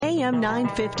AM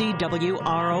 950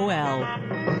 WROL.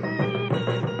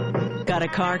 Got a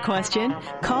car question?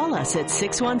 Call us at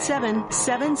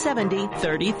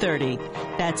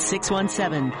 617-770-3030. That's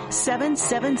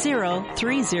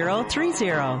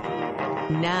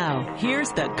 617-770-3030. Now, here's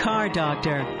the Car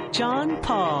Doctor, John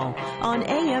Paul, on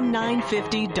AM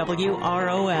 950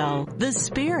 WROL, the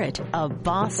spirit of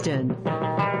Boston.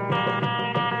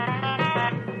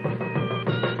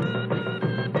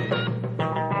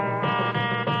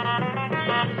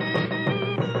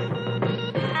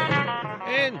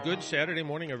 And good Saturday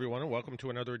morning, everyone, and welcome to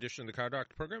another edition of the Car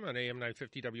Doctor program on AM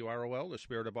 950 WROL, the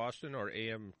spirit of Boston, or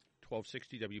AM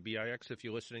 1260 WBIX if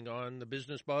you're listening on the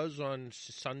Business Buzz on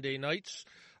Sunday nights.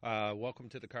 Welcome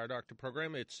to the Car Doctor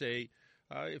program. It's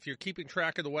if you're keeping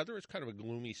track of the weather, it's kind of a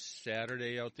gloomy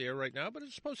Saturday out there right now, but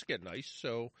it's supposed to get nice,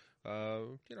 so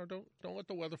don't let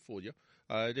the weather fool you.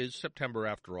 It is September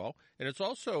after all, and it's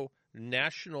also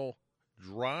National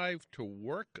Drive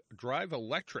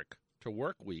Electric to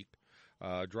Work Week.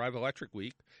 Drive Electric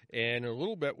Week, and in a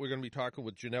little bit we're going to be talking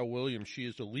with Janelle Williams. She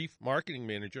is the Leaf marketing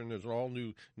manager, and there's an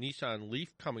all-new Nissan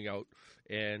Leaf coming out,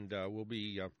 and we'll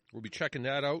be checking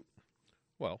that out,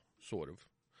 well, sort of,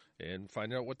 and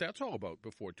finding out what that's all about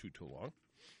before too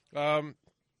long.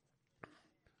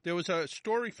 There was a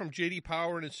story from J.D.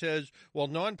 Power, and it says, while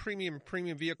non-premium and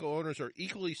premium vehicle owners are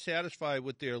equally satisfied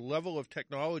with their level of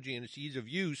technology and its ease of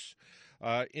use,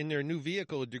 in their new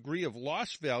vehicle, a degree of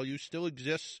loss value still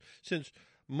exists since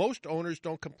most owners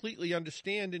don't completely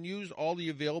understand and use all the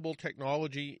available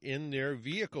technology in their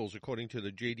vehicles, according to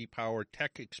the J.D. Power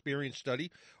Tech Experience Study.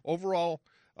 Overall,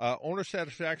 owner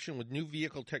satisfaction with new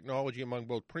vehicle technology among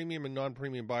both premium and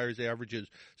non-premium buyers averages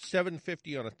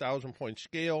 750 on a 1,000-point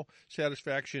scale.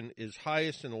 Satisfaction is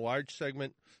highest in the large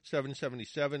segment,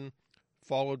 777,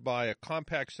 followed by a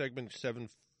compact segment,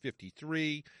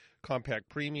 753. Compact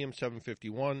Premium,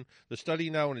 751. The study,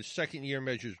 now in its second year,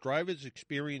 measures drivers'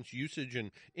 experience, usage,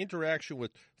 and interaction with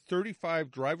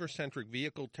 35 driver-centric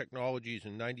vehicle technologies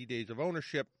in 90 days of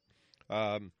ownership,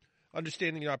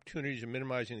 understanding the opportunities and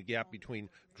minimizing the gap between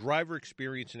driver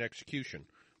experience and execution.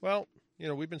 Well,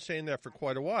 we've been saying that for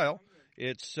quite a while.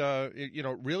 It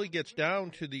really gets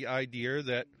down to the idea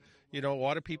that, a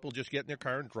lot of people just get in their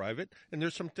car and drive it, and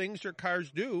there's some things their cars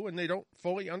do, and they don't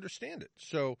fully understand it.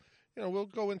 So, we'll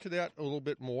go into that a little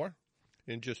bit more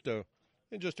in just a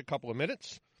couple of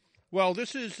minutes. Well,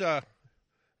 this is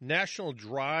National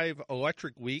Drive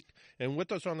Electric Week, and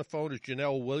with us on the phone is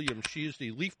Janelle Williams. She is the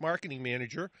Leaf marketing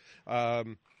manager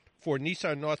for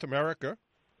Nissan North America,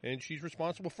 and she's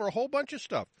responsible for a whole bunch of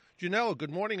stuff. Janelle,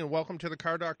 good morning, and welcome to the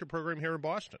Car Doctor program here in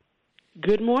Boston.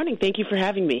 Good morning. Thank you for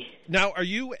having me. Now, are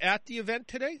you at the event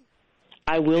today?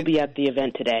 I will be at the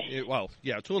event today.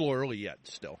 It's a little early yet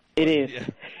still. It is.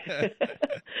 Yeah.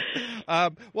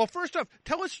 Well, first off,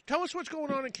 tell us what's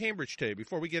going on in Cambridge today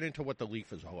before we get into what the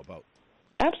Leaf is all about.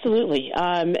 Absolutely.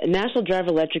 National Drive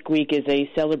Electric Week is a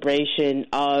celebration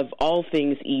of all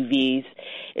things EVs.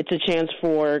 It's a chance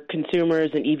for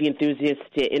consumers and EV enthusiasts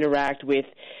to interact with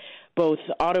both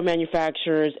auto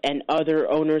manufacturers and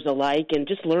other owners alike and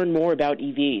just learn more about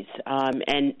EVs.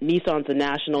 And Nissan's a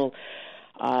national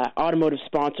automotive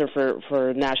sponsor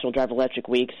for National Drive Electric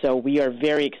Week, so we are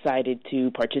very excited to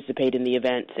participate in the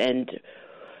event. And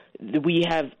we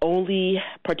are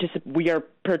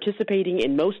participating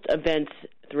in most events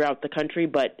throughout the country,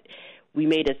 but we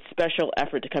made a special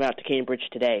effort to come out to Cambridge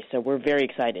today, so we're very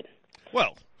excited.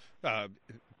 Well, and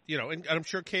I'm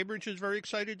sure Cambridge is very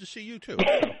excited to see you too.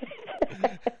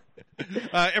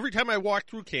 Every time I walk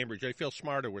through Cambridge, I feel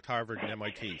smarter with Harvard and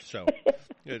MIT, so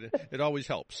it always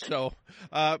helps. So,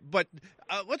 but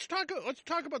let's talk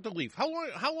about the Leaf.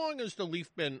 How long has the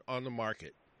Leaf been on the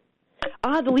market?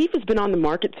 The Leaf has been on the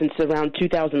market since around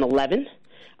 2011.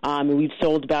 We've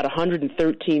sold about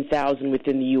 113,000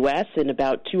 within the U.S. and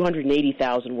about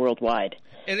 280,000 worldwide.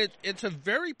 And it's a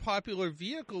very popular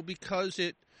vehicle because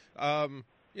it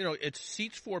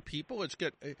seats four people. In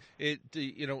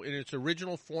its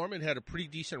original form, it had a pretty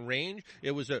decent range.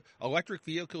 It was an electric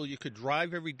vehicle you could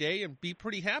drive every day and be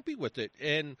pretty happy with it.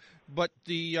 But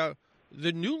the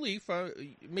new Leaf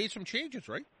made some changes,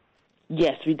 right?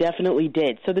 Yes, we definitely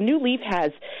did. So the new Leaf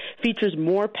features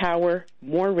more power,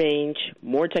 more range,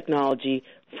 more technology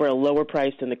for a lower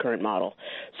price than the current model.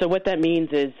 So what that means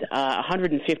is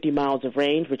 150 miles of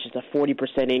range, which is a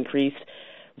 40% increase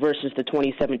versus the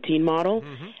 2017 model.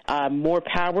 Mm-hmm. More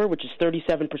power, which is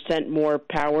 37% more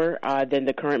power than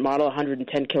the current model,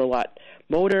 110 kilowatt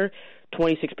motor,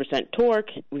 26%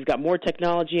 torque. We've got more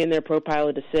technology in there,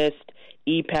 ProPilot Assist,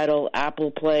 ePedal,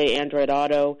 Apple Play, Android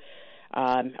Auto,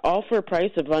 all for a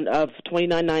price of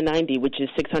 $29,990, which is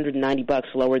 $690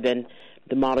 lower than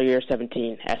the model year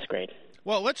 17 S grade.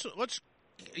 Well, let's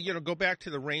go back to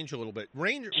the range a little bit.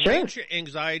 Range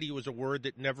anxiety was a word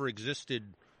that never existed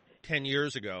 10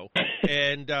 years ago,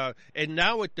 and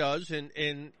now it does,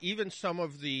 and even some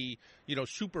of the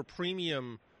super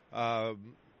premium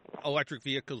electric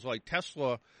vehicles like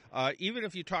Tesla, even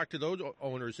if you talk to those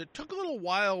owners, it took a little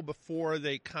while before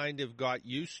they kind of got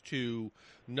used to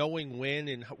knowing when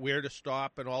and where to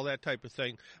stop and all that type of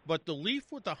thing. But the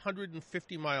Leaf with a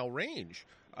 150-mile range,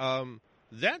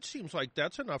 that seems like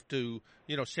that's enough to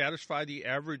satisfy the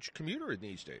average commuter in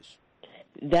these days.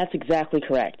 That's exactly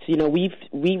correct.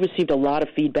 We received a lot of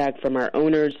feedback from our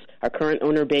owners, our current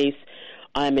owner base,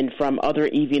 and from other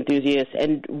EV enthusiasts.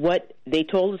 And what they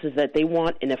told us is that they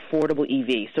want an affordable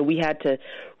EV. So we had to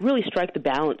really strike the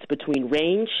balance between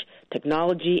range,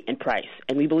 technology, and price.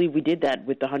 And we believe we did that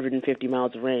with the 150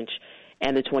 miles of range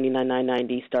and the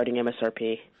 $29,990 starting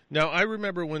MSRP. Now, I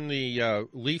remember when the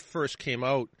Leaf first came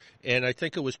out, and I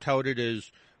think it was touted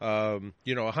as,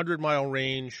 100-mile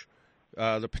range,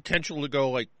 the potential to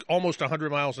go like almost 100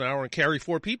 miles an hour and carry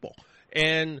 4 people.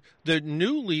 And the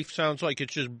new Leaf sounds like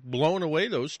it's just blown away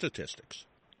those statistics.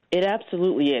 It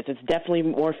absolutely is. It's definitely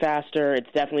more faster. It's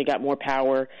definitely got more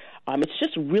power. It's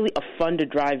just really a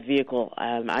fun-to-drive vehicle.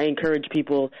 I encourage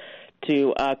people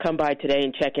to come by today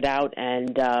and check it out.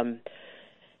 And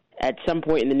at some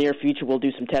point in the near future, we'll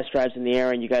do some test drives in the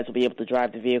air, and you guys will be able to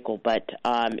drive the vehicle. But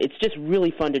it's just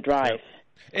really fun to drive.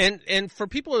 Yep. And for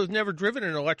people who've never driven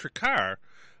an electric car,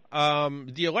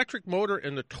 the electric motor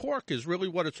and the torque is really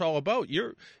what it's all about.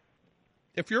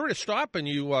 If you're at a stop and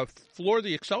you floor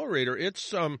the accelerator,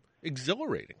 it's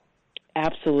exhilarating.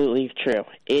 Absolutely true.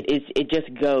 It is. It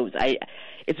just goes.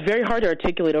 It's very hard to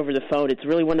articulate over the phone. It's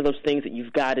really one of those things that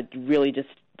you've got to really just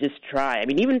try. I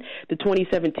mean, even the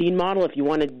 2017 model, if you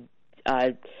want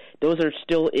to, those are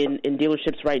still in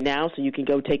dealerships right now, so you can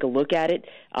go take a look at it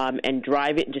and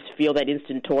drive it and just feel that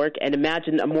instant torque. And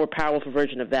imagine a more powerful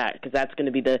version of that, because that's going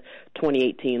to be the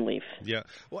 2018 Leaf. Yeah.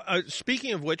 Well,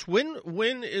 speaking of which,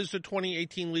 when is the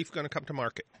 2018 Leaf going to come to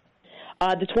market?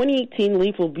 The 2018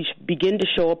 Leaf will begin to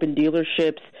show up in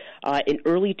dealerships in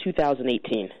early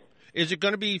 2018. Is it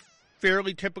going to be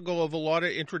fairly typical of a lot of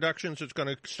introductions? It's going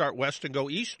to start west and go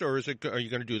east, or are you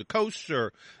going to do the coast,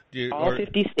 or all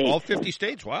 50 states? All 50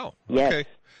 states. Wow. Yes. Okay.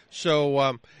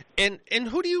 So, and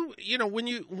who do you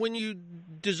when you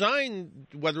design,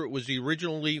 whether it was the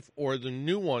original Leaf or the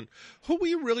new one, who were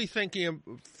you really thinking of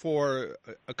for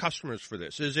customers for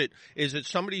this? Is it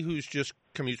somebody who's just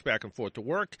commutes back and forth to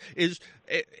work?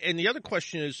 And the other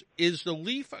question is the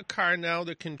Leaf a car now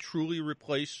that can truly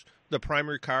replace the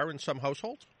primary car in some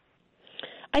households?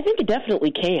 I think it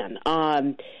definitely can.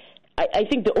 I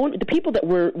think the people that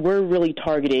we're really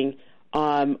targeting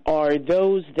are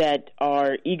those that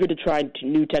are eager to try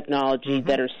new technology, mm-hmm.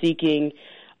 that are seeking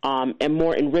a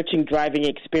more enriching driving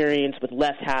experience with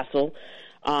less hassle.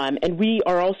 And we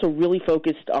are also really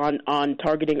focused on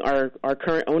targeting our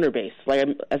current owner base. Like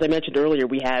as I mentioned earlier,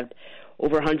 we have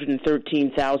over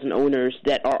 113,000 owners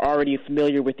that are already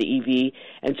familiar with the EV,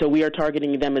 and so we are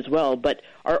targeting them as well. But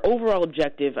our overall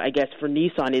objective, I guess, for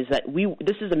Nissan is that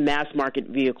this is a mass market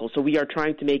vehicle, so we are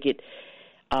trying to make it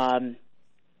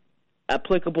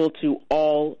applicable to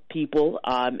all people,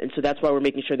 and so that's why we're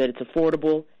making sure that it's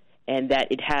affordable and that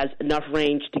it has enough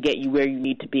range to get you where you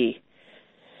need to be.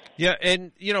 Yeah,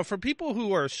 and, for people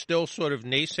who are still sort of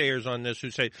naysayers on this,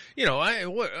 who say, do I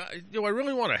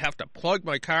really want to have to plug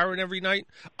my car in every night?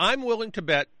 I'm willing to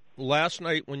bet last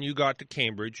night when you got to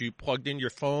Cambridge, you plugged in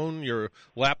your phone, your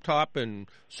laptop, and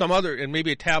some other, and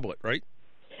maybe a tablet, right?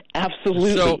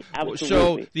 Absolutely.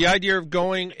 So the idea of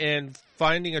going and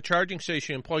finding a charging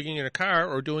station and plugging in a car,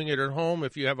 or doing it at home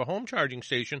if you have a home charging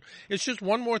station, it's just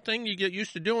one more thing you get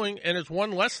used to doing, and it's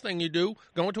one less thing you do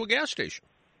going to a gas station.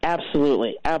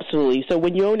 Absolutely. So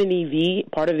when you own an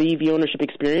EV, part of the EV ownership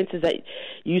experience is that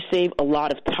you save a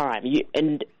lot of time,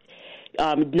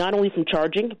 not only from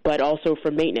charging, but also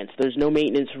from maintenance. There's no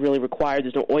maintenance really required.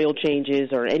 There's no oil changes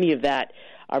or any of that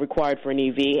required for an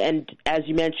EV. And as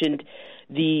you mentioned,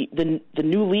 the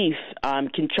new Leaf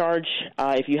can charge,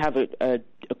 if you have a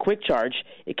quick charge,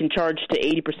 it can charge to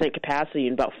 80% capacity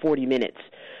in about 40 minutes.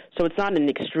 So it's not an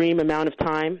extreme amount of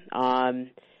time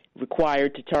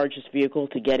required to charge this vehicle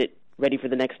to get it ready for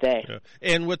the next day. Yeah.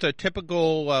 And with a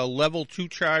typical level 2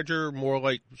 charger, more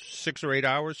like 6 or 8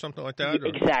 hours, something like that?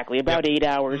 Exactly, about 8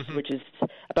 hours, mm-hmm. which is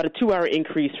about a 2-hour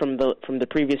increase from the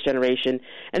previous generation.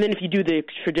 And then if you do the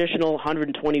traditional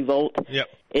 120 volt, yep.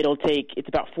 It's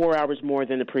about 4 hours more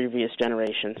than the previous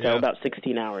generation, so about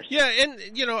 16 hours. Yeah, and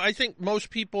I think most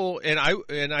people, and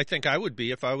I think I would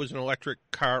be if I was an electric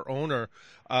car owner,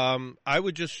 I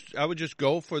would just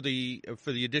go for the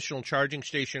additional charging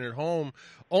station at home,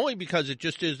 only because it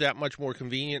just is that much more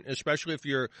convenient, especially if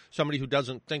you're somebody who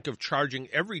doesn't think of charging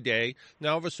every day.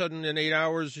 Now, all of a sudden, in 8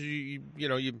 hours, you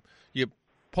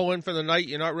pull in for the night,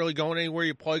 you're not really going anywhere,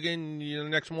 you plug in, the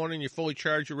next morning you're fully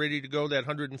charged, you're ready to go that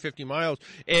 150 miles.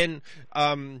 And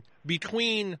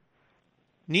between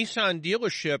Nissan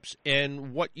dealerships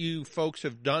and what you folks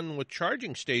have done with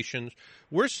charging stations,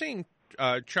 we're seeing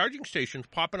charging stations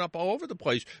popping up all over the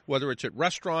place, whether it's at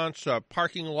restaurants,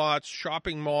 parking lots,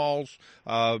 shopping malls,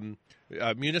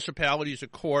 municipalities,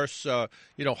 of course,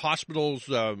 hospitals.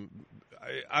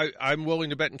 I'm willing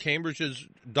to bet in Cambridge there's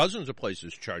dozens of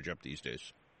places charge up these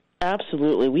days.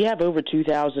 Absolutely. We have over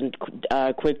 2,000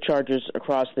 quick chargers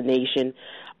across the nation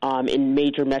in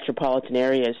major metropolitan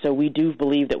areas. So we do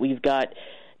believe that we've got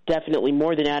definitely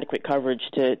more than adequate coverage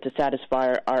to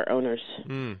satisfy our owners.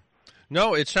 Mm.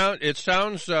 No, it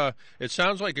sounds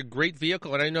like a great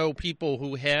vehicle, and I know people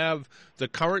who have the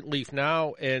current Leaf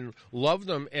now and love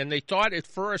them. And they thought at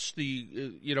first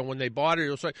when they bought it, it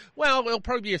was like, well, it'll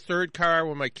probably be a third car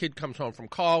when my kid comes home from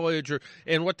college.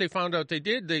 And what they found out they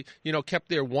did, they kept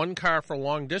their one car for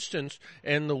long distance,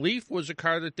 and the Leaf was a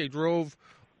car that they drove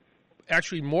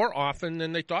actually more often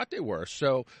than they thought they were.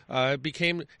 So it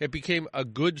became a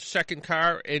good second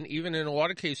car, and even in a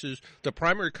lot of cases, the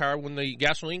primary car when the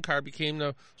gasoline car became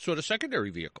the sort of secondary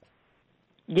vehicle.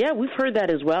 Yeah, we've heard that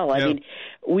as well. Yeah. I mean,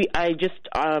 I just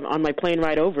on my plane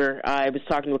ride over, I was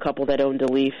talking to a couple that owned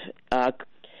a Leaf,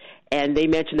 and they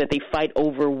mentioned that they fight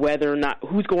over whether or not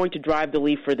who's going to drive the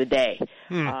Leaf for the day,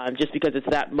 just because it's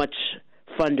that much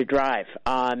fun to drive.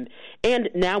 And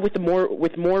now with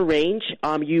more range,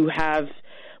 you have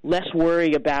less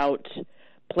worry about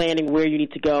planning where you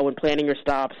need to go and planning your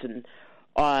stops, and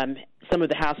some of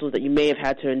the hassles that you may have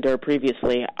had to endure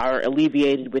previously are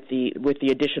alleviated with the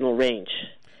additional range.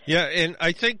 Yeah, and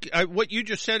I think what you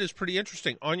just said is pretty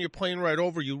interesting. On your plane ride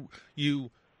over, you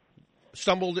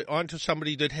stumbled onto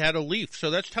somebody that had a Leaf.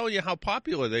 So that's telling you how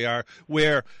popular they are,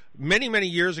 where many, many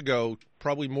years ago,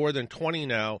 probably more than 20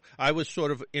 now, I was sort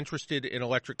of interested in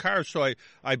electric cars. So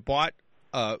I bought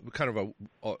kind of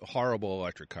a horrible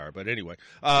electric car. But anyway,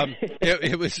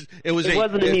 it wasn't a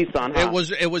Nissan, huh?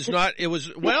 It was not. It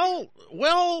was, well,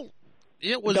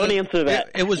 it was. Don't answer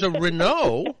that. It was a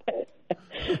Renault.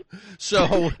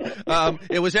 So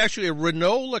it was actually a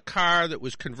Renault car that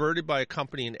was converted by a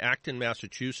company in Acton,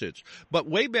 Massachusetts. But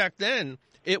way back then,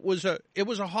 it was a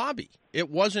hobby. It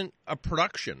wasn't a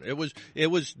production. It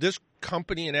was this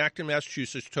company in Acton,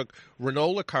 Massachusetts took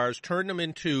Renault cars, turned them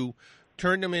into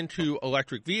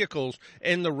electric vehicles,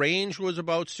 and the range was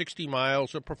about 60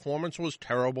 miles. The performance was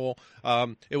terrible.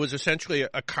 It was essentially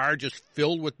a car just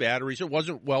filled with batteries. It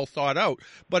wasn't well thought out,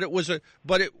 but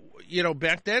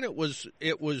back then it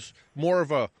was more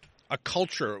of a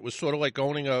culture. It was sort of like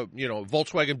owning a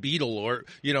Volkswagen Beetle or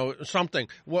something.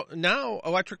 Well, now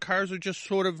electric cars are just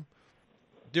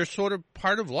they're sort of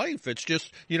part of life. It's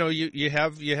just, you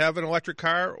have an electric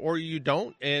car or you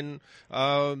don't. And,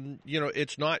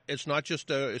 it's not just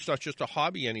a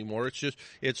hobby anymore.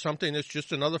 It's something that's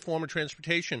just another form of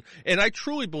transportation. And I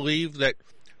truly believe that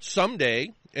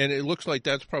someday, and it looks like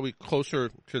that's probably closer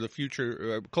to the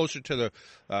future, closer to the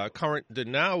current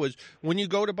than now, is when you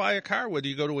go to buy a car, whether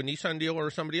you go to a Nissan dealer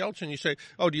or somebody else, and you say,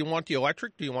 oh, do you want the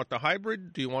electric? Do you want the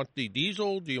hybrid? Do you want the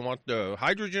diesel? Do you want the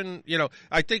hydrogen?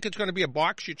 I think it's going to be a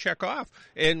box you check off.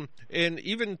 And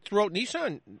even throughout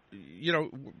Nissan,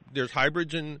 there's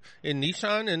hybrids in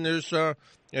Nissan, and there's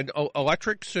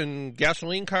electrics and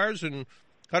gasoline cars, and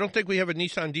I don't think we have a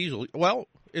Nissan diesel. Well,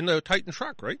 in the Titan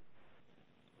truck, right?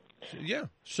 Yeah.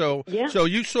 So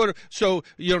you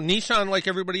Nissan, like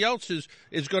everybody else, is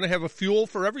going to have a fuel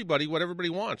for everybody, what everybody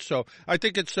wants. So I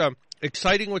think it's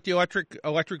exciting with the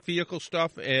electric vehicle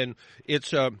stuff, and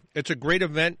it's a great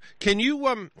event. Can you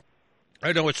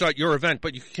I know it's not your event,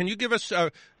 but can you give us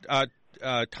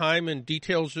time and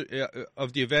details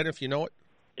of the event if you know it?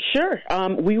 Sure.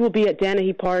 We will be at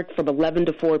Danahy Park from 11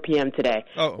 to 4 p.m. today.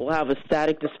 Oh. We'll have a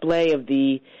static display of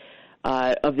the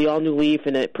all-new Leaf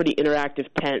in a pretty interactive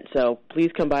tent, so please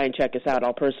come by and check us out.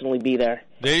 I'll personally be there.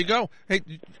 There you go. Hey,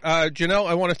 Janelle,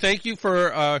 I want to thank you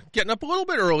for getting up a little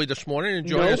bit early this morning and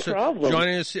joining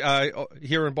us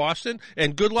here in Boston.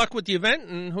 And good luck with the event,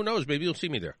 and who knows, maybe you'll see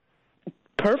me there.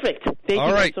 Perfect. Thank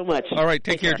you so much. All right,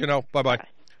 take care, Janelle. Bye-bye. Bye.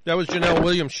 That was Janelle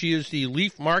Williams. She is the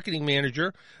Leaf Marketing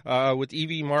Manager with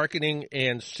EV Marketing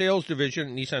and Sales Division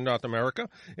at Nissan North America,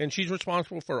 and she's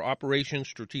responsible for operations,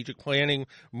 strategic planning,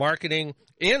 marketing,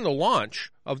 and the launch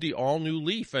of the all-new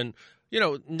Leaf. And,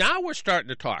 now we're starting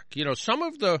to talk. Some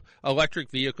of the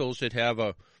electric vehicles that have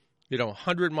a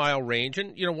 100-mile range.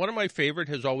 And, one of my favorite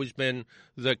has always been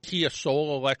the Kia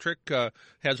Soul Electric,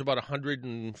 has about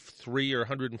 103 or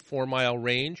 104-mile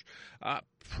range.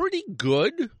 Pretty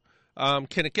good.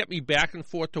 Can it get me back and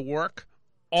forth to work?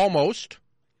 Almost.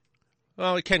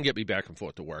 Well, it can get me back and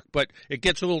forth to work, but it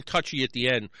gets a little touchy at the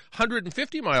end.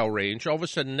 150-mile range, all of a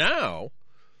sudden now,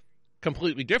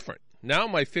 completely different. Now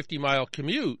my 50-mile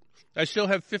commute, I still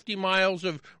have 50 miles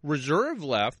of reserve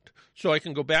left, so I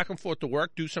can go back and forth to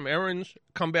work, do some errands,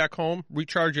 come back home,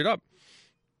 recharge it up.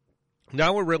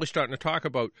 Now we're really starting to talk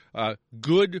about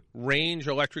good range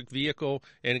electric vehicle,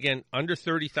 and again, under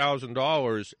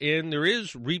 $30,000. And there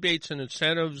is rebates and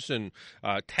incentives and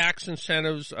tax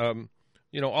incentives,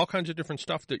 all kinds of different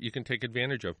stuff that you can take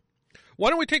advantage of. Why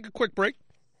don't we take a quick break?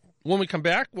 When we come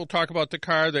back, we'll talk about the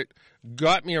car that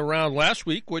got me around last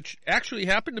week, which actually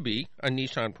happened to be a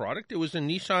Nissan product. It was a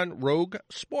Nissan Rogue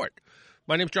Sport.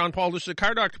 My name's John Paul. This is the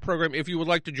Car Doctor program. If you would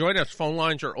like to join us, phone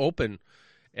lines are open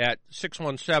at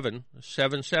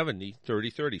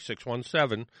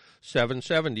 617-770-3030.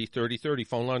 617-770-3030.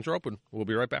 Phone lines are open. We'll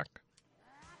be right back.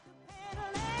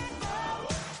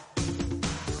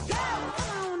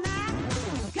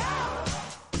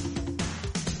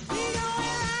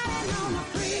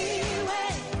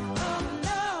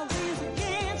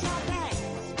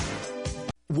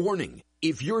 Warning.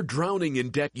 If you're drowning in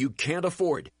debt you can't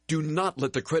afford, do not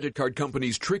let the credit card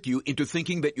companies trick you into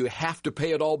thinking that you have to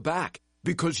pay it all back,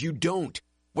 because you don't.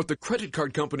 What the credit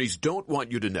card companies don't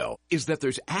want you to know is that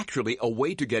there's actually a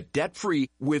way to get debt-free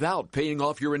without paying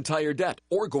off your entire debt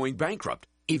or going bankrupt.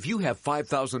 If you have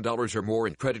 $5,000 or more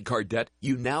in credit card debt,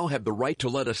 you now have the right to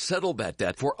let us settle that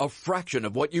debt for a fraction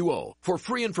of what you owe. For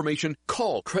free information,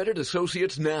 call Credit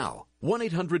Associates now.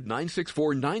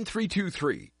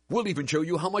 1-800-964-9323. We'll even show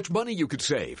you how much money you could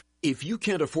save. If you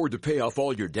can't afford to pay off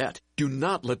all your debt, do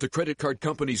not let the credit card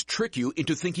companies trick you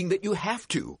into thinking that you have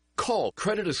to. Call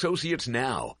Credit Associates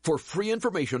now for free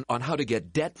information on how to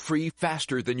get debt-free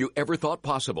faster than you ever thought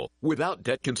possible, without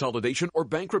debt consolidation or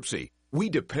bankruptcy. We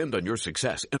depend on your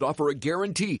success and offer a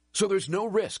guarantee, so there's no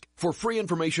risk. For free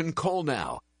information, call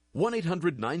now.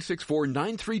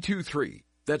 1-800-964-9323.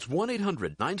 That's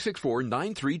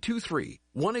 1-800-964-9323.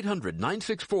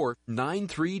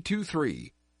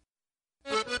 1-800-964-9323.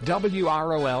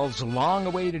 WROL's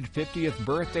long-awaited 50th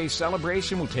birthday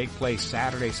celebration will take place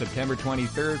Saturday, September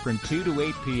 23rd from 2 to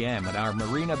 8 p.m. at our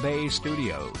Marina Bay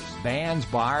studios. Bands,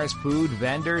 bars, food,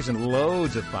 vendors, and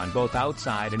loads of fun both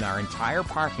outside in our entire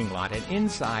parking lot and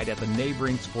inside at the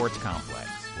neighboring sports complex.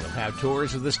 We'll have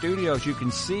tours of the studios. You can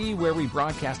see where we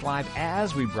broadcast live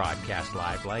as we broadcast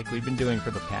live, like we've been doing for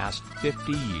the past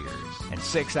 50 years. And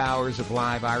 6 hours of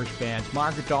live Irish bands,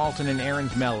 Margaret Dalton and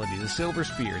Aaron's Melody, the Silver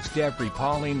Spears, Debris,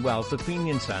 Pauline Wells, the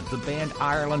Fenian Sons, the band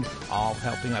Ireland, all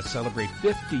helping us celebrate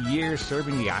 50 years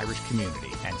serving the Irish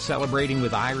community and celebrating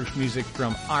with Irish music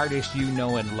from artists you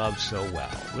know and love so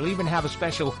well. We'll even have a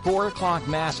special 4 o'clock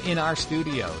Mass in our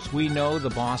studios. We know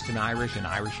the Boston Irish and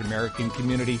Irish American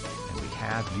community, and we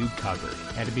have you covered.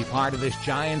 And to be part of this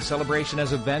giant celebration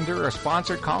as a vendor or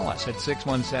sponsor, call us at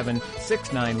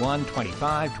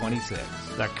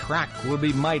 617-691-2526. The crack will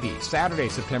be mighty. Saturday,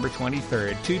 September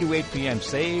 23rd, 2 to 8 p.m.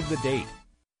 Save the date.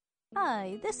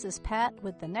 Hi, this is Pat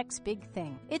with the next big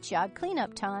thing. It's yard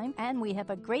cleanup time, and we have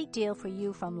a great deal for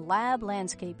you from Lab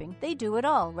Landscaping. They do it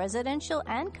all, residential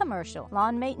and commercial.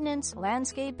 Lawn maintenance,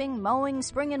 landscaping, mowing,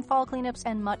 spring and fall cleanups,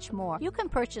 and much more. You can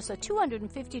purchase a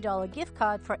 $250 gift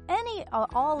card for any or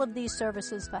all of these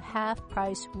services for half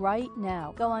price right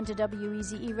now. Go on to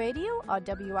WEZE Radio or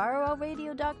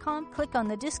WROLradio.com, click on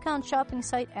the discount shopping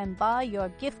site, and buy your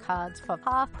gift cards for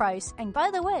half price. And by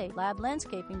the way, Lab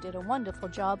Landscaping did a wonderful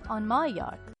job on my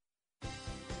yard.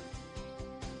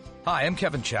 Hi, I'm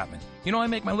Kevin Chapman. You know, I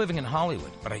make my living in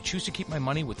Hollywood, but I choose to keep my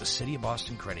money with the City of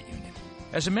Boston Credit Union.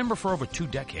 As a member for over 2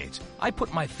 decades, I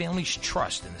put my family's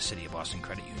trust in the City of Boston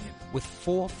Credit Union with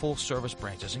 4 full-service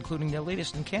branches, including their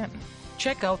latest in Canton.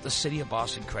 Check out the City of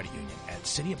Boston Credit Union at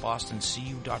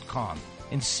cityofbostoncu.com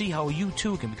and see how you,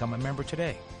 too, can become a member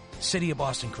today. City of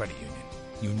Boston Credit Union.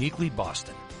 Uniquely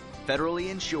Boston. Federally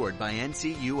insured by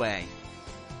NCUA.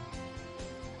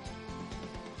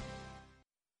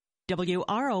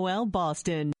 WROL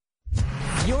Boston.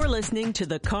 You're listening to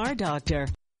The Car Doctor.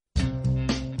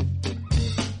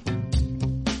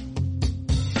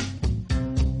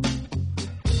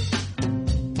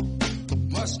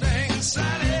 Mustang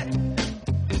Sally.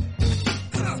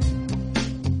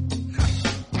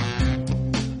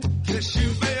 Guess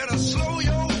you better slow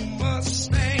your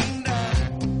Mustang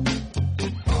down.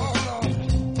 Hold on.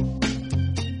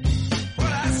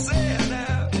 What I said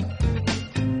now.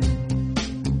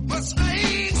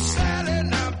 Mustang Sally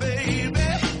now, baby.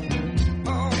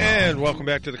 welcome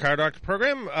back to the Car Doctor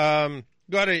program. I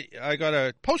got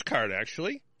a postcard,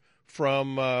 actually,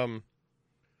 from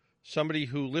somebody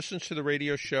who listens to the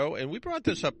radio show, and we brought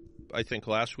this up, I think,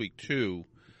 last week, too.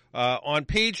 On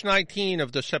page 19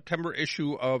 of the September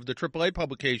issue of the AAA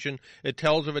publication, it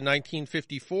tells of a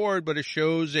 1950 Ford, but it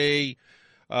shows a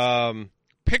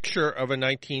picture of a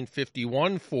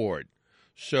 1951 Ford.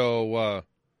 So,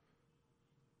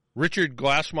 Richard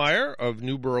Glassmeyer of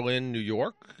New Berlin, New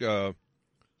York,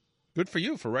 good for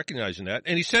you for recognizing that.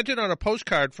 And he sent it on a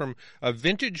postcard from a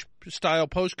vintage-style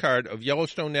postcard of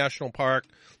Yellowstone National Park,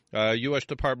 U.S.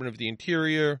 Department of the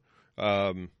Interior.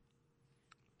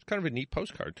 It's kind of a neat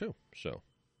postcard, too. So,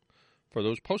 for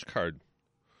those postcard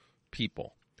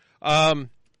people. I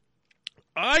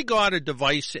got a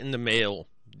device in the mail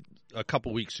a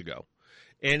couple weeks ago.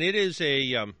 And it is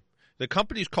the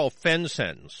company's called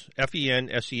FenSens,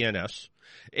 F-E-N-S-E-N-S.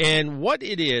 And what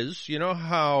it is, you know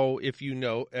how if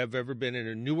you have ever been in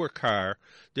a newer car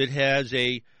that has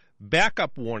a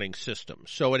backup warning system.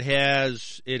 So it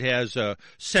has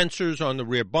sensors on the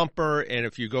rear bumper, and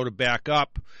if you go to back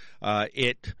up,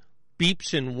 it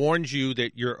beeps and warns you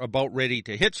that you're about ready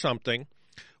to hit something.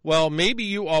 Well, maybe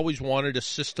you always wanted a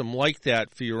system like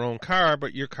that for your own car,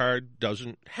 but your car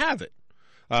doesn't have it.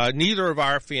 Neither of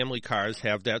our family cars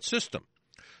have that system.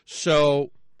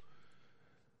 So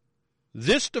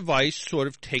this device sort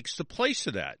of takes the place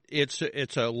of that. It's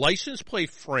a license plate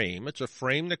frame. It's a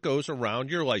frame that goes around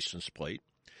your license plate.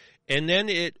 And then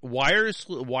it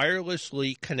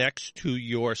wirelessly connects to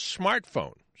your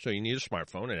smartphone. So you need a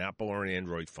smartphone, an Apple or an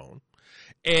Android phone.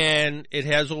 And it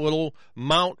has a little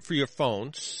mount for your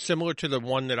phone, similar to the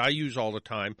one that I use all the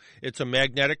time. It's a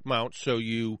magnetic mount, so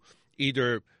you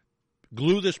either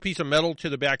glue this piece of metal to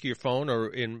the back of your phone, or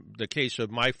in the case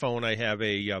of my phone, I have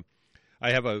a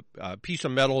piece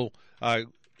of metal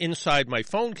inside my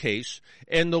phone case,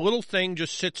 and the little thing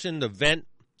just sits in the vent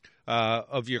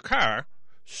of your car.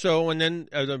 So, and then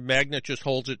the magnet just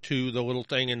holds it to the little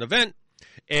thing in the vent.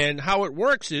 And how it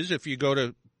works is if you go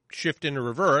to shift into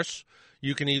reverse,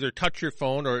 you can either touch your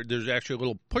phone, or there's actually a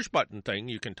little push button thing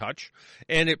you can touch,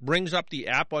 and it brings up the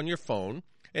app on your phone.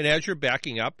 And as you're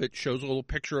backing up, it shows a little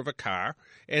picture of a car,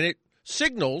 and it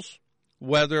signals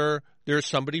whether there's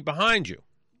somebody behind you.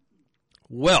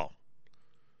 Well,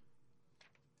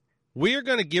 we are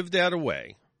going to give that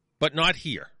away, but not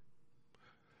here.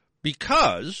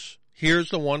 Because here's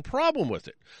the one problem with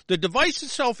it. The device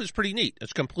itself is pretty neat.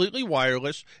 It's completely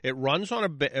wireless. It runs on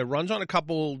a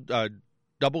couple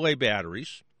AA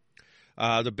batteries.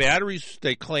 The batteries,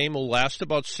 they claim, will last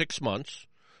about 6 months.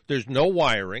 There's no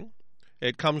wiring.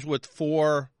 It comes with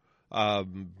 4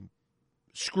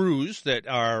 screws that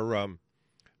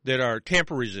are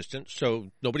tamper resistant,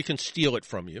 so nobody can steal it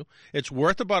from you. It's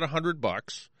worth about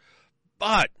 $100,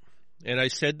 but, and I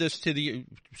said this to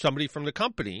somebody from the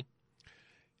company,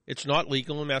 it's not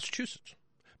legal in Massachusetts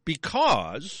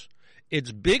because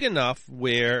it's big enough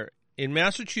where in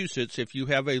Massachusetts, if you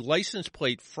have a license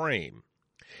plate frame,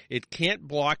 it can't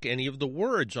block any of the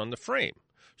words on the frame.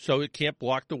 So it can't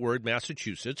block the word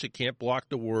Massachusetts. It can't block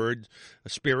the word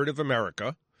Spirit of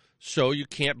America. So you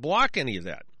can't block any of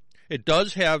that. It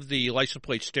does have the license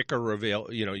plate sticker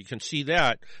you can see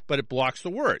that, but it blocks the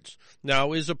words.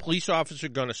 Now, is a police officer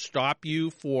going to stop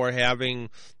you for having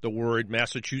the word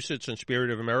Massachusetts and Spirit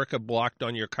of America blocked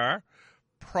on your car?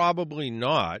 Probably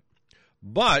not.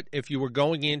 But if you were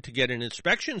going in to get an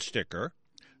inspection sticker,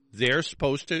 they're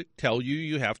supposed to tell you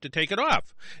you have to take it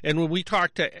off. And when we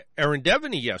talked to Erin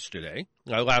Devaney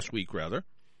last week, the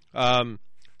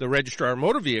registrar of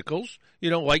motor vehicles,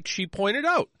 like she pointed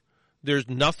out, there's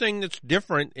nothing that's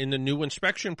different in the new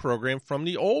inspection program from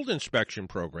the old inspection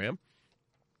program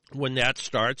when that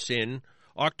starts in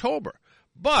October.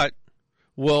 But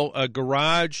will a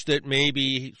garage that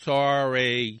maybe saw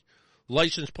a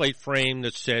license plate frame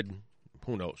that said,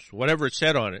 who knows, whatever it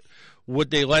said on it, would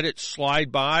they let it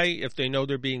slide by if they know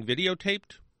they're being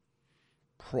videotaped?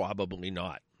 Probably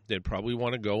not. They'd probably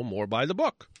want to go more by the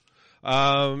book.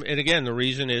 And again, the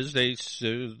reason is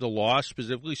the law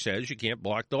specifically says you can't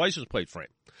block the license plate frame.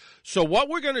 So what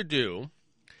we're going to do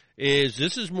is,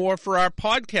 this is more for our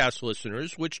podcast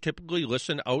listeners, which typically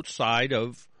listen outside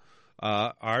of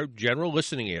our general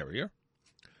listening area.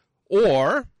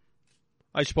 Or,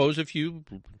 I suppose if you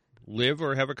live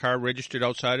or have a car registered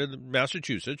outside of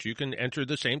Massachusetts, you can enter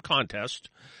the same contest.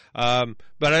 But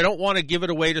I don't want to give it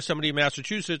away to somebody in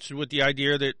Massachusetts with the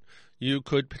idea that you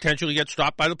could potentially get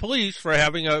stopped by the police for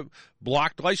having a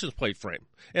blocked license plate frame.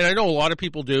 And I know a lot of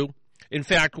people do. In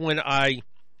fact, when I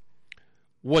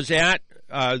was at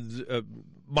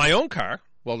my own car,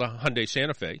 the Hyundai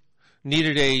Santa Fe,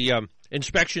 needed a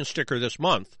inspection sticker this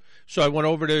month. So I went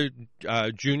over to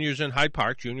Junior's in Hyde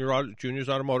Park, Junior's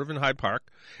Automotive in Hyde Park,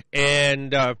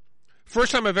 and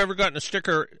first time I've ever gotten a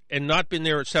sticker and not been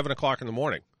there at 7 o'clock in the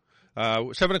morning.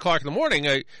 7 o'clock in the morning,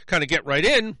 I kind of get right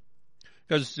in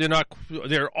because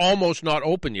they're almost not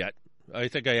open yet. I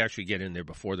think I actually get in there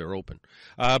before they're open.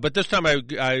 But this time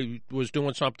I was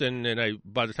doing something, and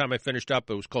by the time I finished up,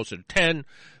 it was closer to 10,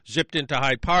 zipped into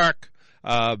Hyde Park.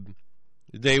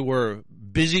 They were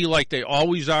busy like they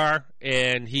always are,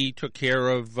 and he took care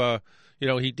of,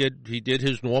 he did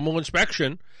his normal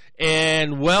inspection.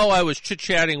 And while I was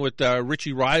chit-chatting with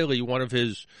Richie Riley, one of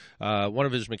his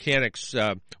mechanics,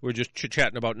 we were just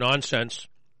chit-chatting about nonsense.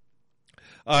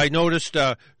 I noticed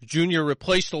Junior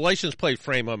replaced the license plate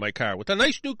frame on my car with a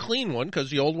nice new clean one because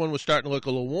the old one was starting to look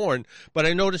a little worn. But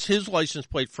I noticed his license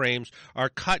plate frames are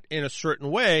cut in a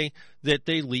certain way that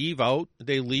they leave all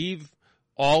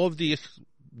of the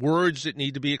words that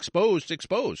need to be exposed.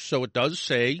 So it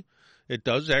does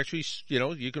actually,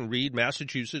 you can read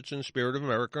Massachusetts and Spirit of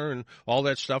America and all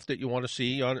that stuff that you want to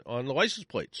see on the license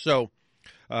plate. So,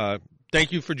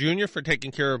 thank you for Junior for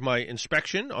taking care of my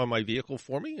inspection on my vehicle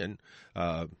for me, and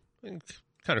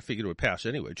kind of figured it would pass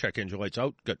anyway. Check engine lights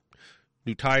out, got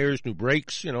new tires, new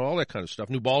brakes, all that kind of stuff,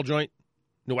 new ball joint,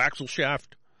 new axle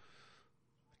shaft.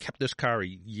 Kept this car a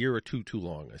year or two too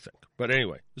long, I think. But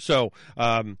anyway, so,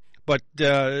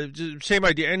 same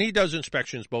idea. And he does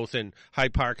inspections both in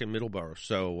Hyde Park and Middleborough.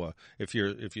 So, if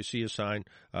you see a sign,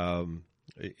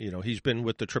 he's been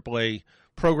with the AAA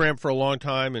program for a long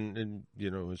time and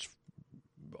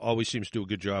always seems to do a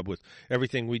good job with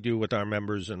everything we do with our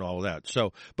members and all of that.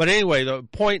 So, but anyway, the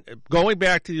point, going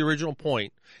back to the original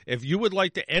point, if you would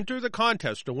like to enter the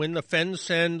contest to win the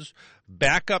FenSense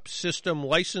backup system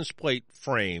license plate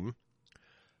frame,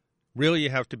 really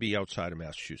you have to be outside of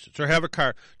Massachusetts or have a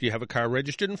car. Do you have a car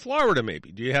registered in Florida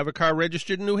maybe? Do you have a car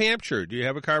registered in New Hampshire? Do you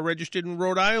have a car registered in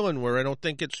Rhode Island where I don't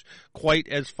think it's quite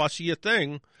as fussy a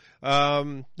thing?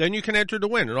 Then you can enter to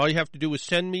win. And all you have to do is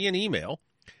send me an email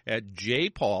at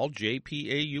jpaul,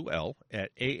 J-P-A-U-L,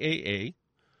 at AAA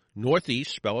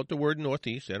Northeast, spell out the word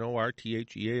Northeast,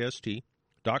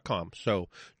 NORTHEAST.com. So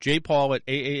jpaul at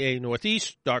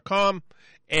AAANortheast.com,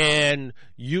 and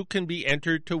you can be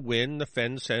entered to win the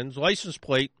FenSense license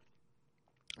plate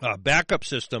backup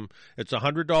system. It's a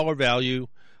 $100 value.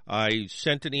 I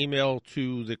sent an email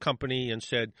to the company and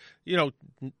said,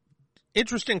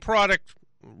 interesting product.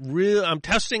 I'm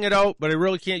testing it out, but I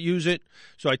really can't use it.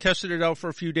 So I tested it out for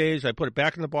a few days. I put it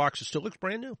back in the box. It still looks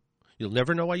brand new. You'll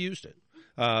never know I used it.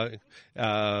 And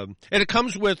it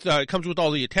comes with all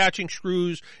the attaching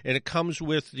screws, and it comes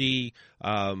with the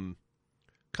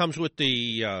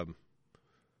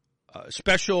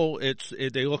special.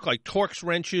 They look like Torx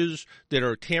wrenches that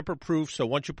are tamper-proof. So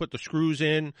once you put the screws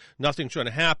in, nothing's going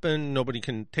to happen. Nobody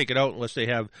can take it out unless they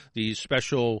have these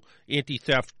special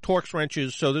anti-theft Torx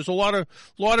wrenches. So there's a lot of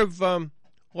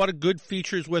good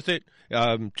features with it.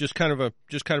 Just kind of a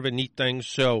neat thing.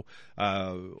 So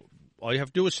all you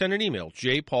have to do is send an email,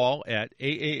 jpaul at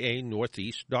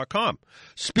AAANortheast.com.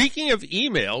 Speaking of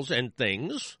emails and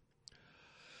things,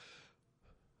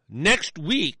 next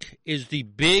week is the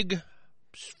big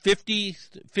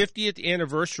 50th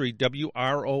anniversary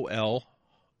WROL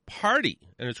party,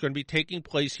 and it's going to be taking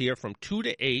place here from 2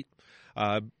 to 8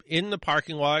 in the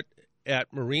parking lot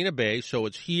at Marina Bay. So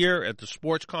it's here at the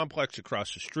sports complex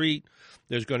across the street.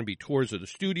 There's going to be tours of the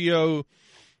studio.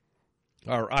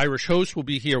 Our Irish host will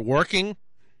be here working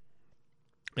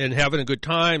and having a good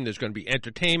time. There's going to be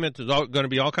entertainment. There's going to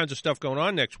be all kinds of stuff going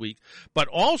on next week. But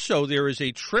also there is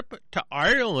a trip to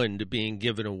Ireland being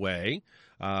given away,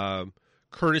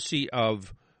 courtesy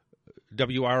of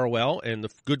WROL and the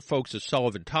good folks at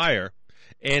Sullivan Tire.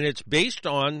 And it's based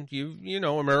on,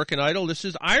 American Idol. This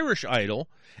is Irish Idol.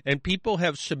 And people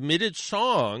have submitted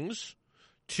songs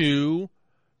to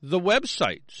the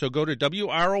website. So go to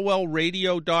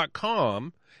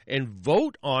WROLradio.com and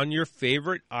vote on your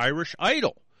favorite Irish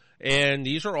Idol. And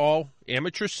these are all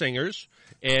amateur singers,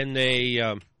 and they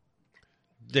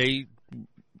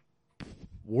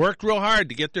worked real hard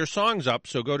to get their songs up.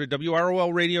 So go to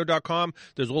WROLradio.com.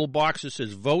 There's a little box that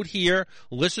says vote here.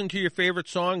 Listen to your favorite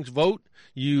songs. Vote.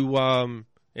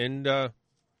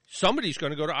 Somebody's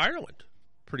going to go to Ireland.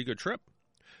 Pretty good trip.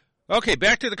 Okay,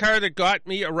 back to the car that got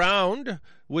me around,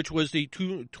 which was the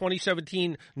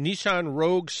 2017 Nissan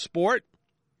Rogue Sport.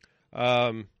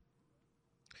 And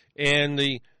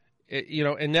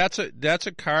that's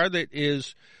a car that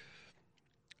is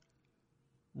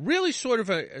really sort of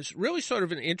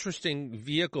an interesting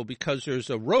vehicle because there's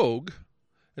a Rogue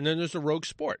and then there's a Rogue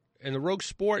Sport. And the Rogue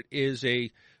Sport is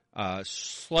a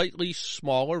slightly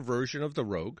smaller version of the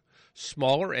Rogue.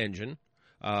 smaller engine,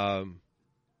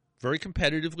 very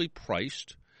competitively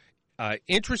priced.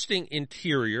 Interesting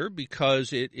interior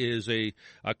because it is a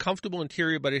comfortable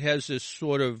interior, but it has this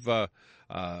sort of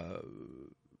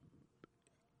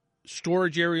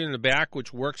storage area in the back,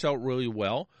 which works out really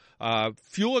well.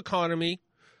 Fuel economy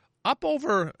up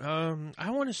over, I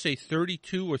want to say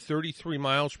 32 or 33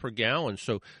 miles per gallon.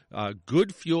 So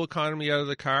good fuel economy out of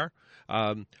the car.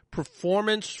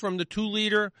 Performance from the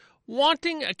 2-liter,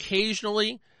 wanting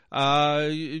occasionally,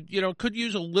 could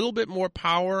use a little bit more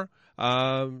power.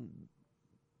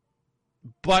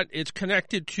 But it's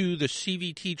connected to the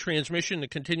CVT transmission, the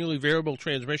continually variable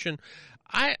transmission.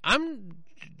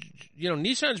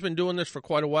 Nissan's been doing this for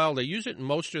quite a while. They use it in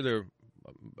most of their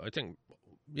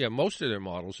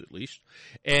models at least.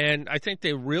 And I think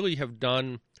they really have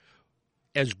done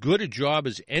as good a job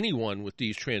as anyone with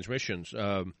these transmissions.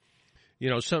 Not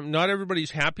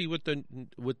everybody's happy with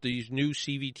these new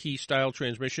CVT style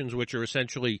transmissions, which are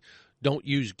essentially don't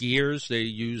use gears. They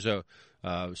use a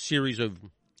series of,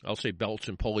 I'll say, belts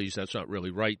and pulleys. That's not really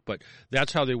right, but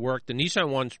that's how they work. The Nissan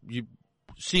ones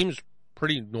seems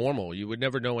pretty normal. You would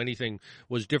never know anything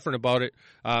was different about it.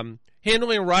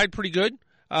 Handling a ride pretty good.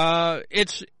 I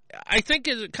think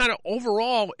kind of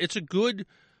overall, it's a good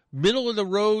middle of the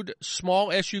road small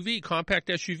SUV, compact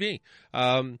SUV.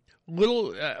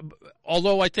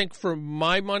 Although I think for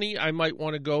my money, I might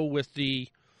want to go with the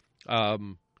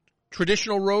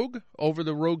traditional Rogue over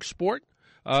the Rogue Sport.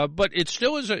 But it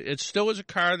still is a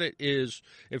car that is,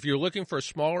 if you're looking for a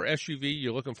smaller SUV,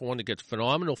 you're looking for one that gets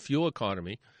phenomenal fuel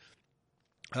economy,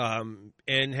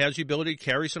 and has the ability to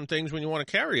carry some things when you want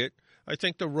to carry it. I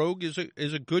think the Rogue is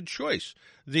a good choice.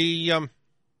 When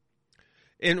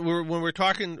we're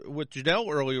talking with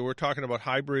Janelle earlier, we're talking about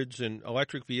hybrids and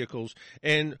electric vehicles,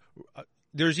 and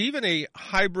there's even a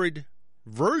hybrid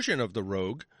version of the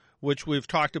Rogue, which we've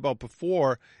talked about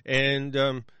before,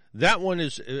 and that one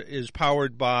is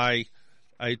powered by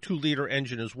a 2-liter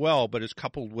engine as well, but is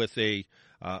coupled with a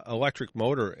electric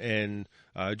motor, and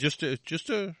just an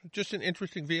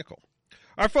interesting vehicle.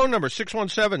 Our phone number,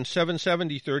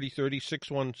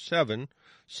 617-770-3030,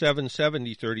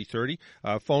 617-770-3030.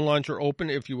 Phone lines are open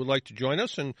if you would like to join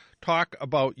us and talk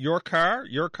about your car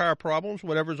problems,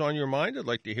 whatever's on your mind. I'd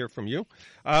like to hear from you.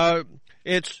 We're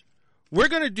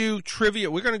going to do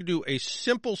trivia. We're going to do a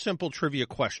simple trivia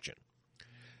question.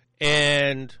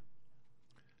 And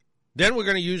then we're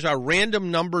going to use our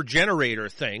random number generator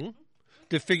thing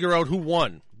to figure out who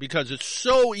won, because it's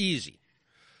so easy.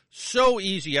 So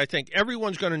easy, I think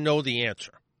everyone's going to know the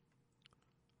answer.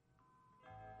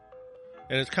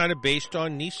 And it's kind of based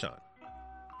on Nissan.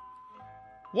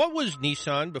 What was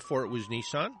Nissan before it was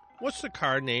Nissan? What's the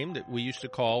car name that we used to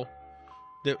call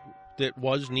that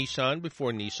was Nissan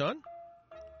before Nissan?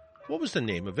 What was the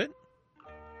name of it?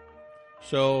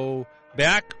 So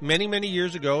back many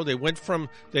years ago, they went from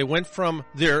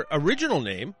their original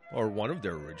name, or one of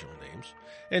their original names,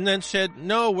 and then said,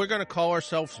 no, we're going to call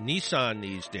ourselves Nissan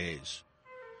these days.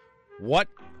 What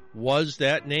was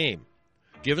that name?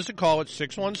 Give us a call at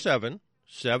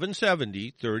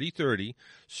 617-770-3030,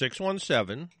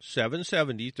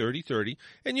 617-770-3030,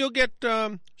 and you'll get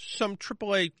some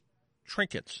AAA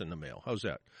trinkets in the mail. How's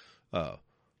that?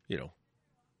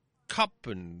 Cup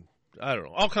and, I don't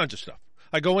know, all kinds of stuff.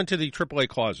 I go into the AAA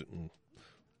closet and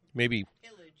maybe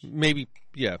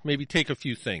take a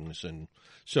few things. And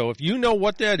so if you know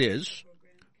what that is,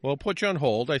 we'll put you on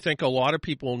hold. I think a lot of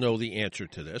people know the answer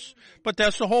to this, but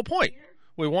that's the whole point.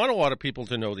 We want a lot of people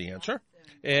to know the answer,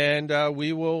 and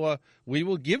we will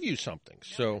give you something.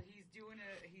 So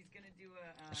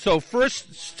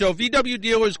VW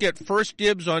dealers get first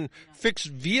dibs on fixed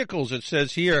vehicles, it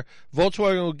says here.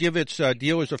 Volkswagen will give its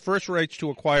dealers the first rights to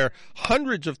acquire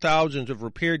hundreds of thousands of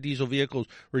repaired diesel vehicles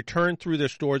returned through their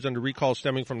stores under recall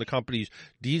stemming from the company's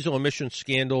diesel emission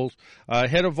scandals.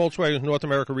 Head of Volkswagen's North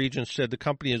America region said the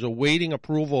company is awaiting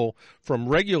approval from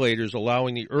regulators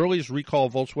allowing the earliest recall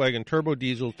Volkswagen turbo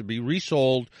diesels to be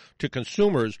resold to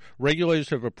consumers.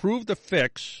 Regulators have approved the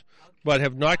fix, but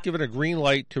have not given a green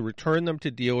light to return them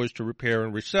to dealers to repair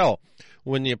and resell.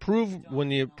 When the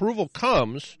approval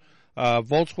comes,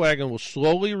 Volkswagen will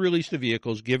slowly release the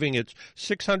vehicles, giving its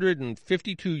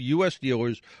 652 U.S.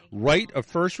 dealers right of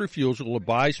first refusal to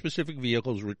buy specific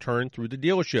vehicles returned through the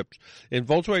dealerships. And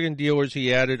Volkswagen dealers,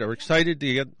 he added, are excited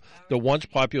to get the once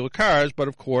popular cars, but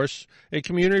of course, a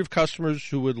community of customers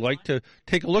who would like to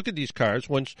take a look at these cars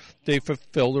once they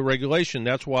fulfill the regulation.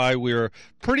 That's why we're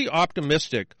pretty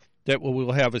optimistic that we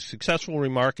will have a successful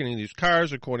remarketing of these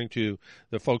cars, according to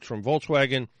the folks from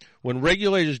Volkswagen. When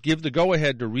regulators give the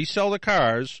go-ahead to resell the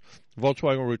cars,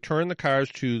 Volkswagen will return the cars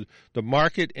to the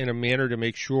market in a manner to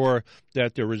make sure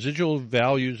that the residual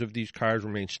values of these cars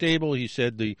remain stable. He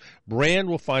said the brand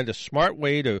will find a smart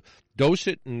way to dose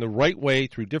it in the right way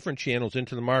through different channels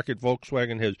into the market.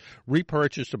 Volkswagen has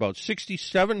repurchased about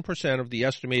 67% of the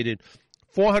estimated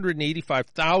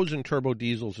 485,000 turbo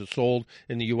diesels that sold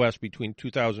in the U.S. between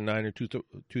 2009 and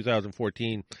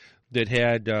 2014 that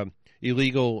had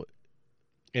illegal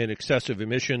and excessive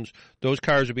emissions. Those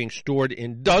cars are being stored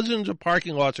in dozens of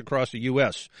parking lots across the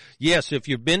U.S. Yes, if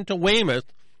you've been to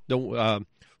Weymouth, the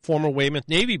former Weymouth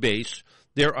Navy base,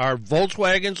 there are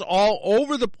Volkswagens all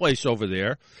over the place over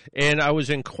there. And I was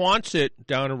in Quonset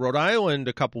down in Rhode Island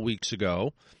a couple weeks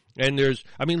ago, and there's,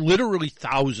 literally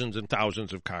thousands and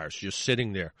thousands of cars just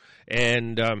sitting there.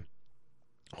 And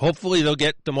hopefully they'll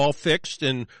get them all fixed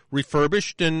and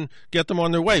refurbished and get them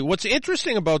on their way. What's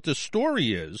interesting about this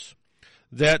story is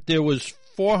that there was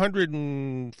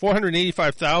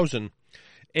 485,000,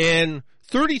 and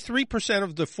 33%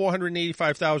 of the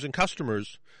 485,000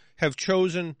 customers have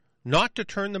chosen not to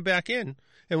turn them back in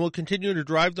and will continue to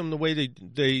drive them the way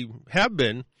they have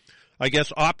been, I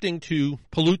guess opting to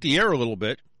pollute the air a little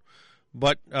bit,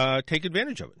 but take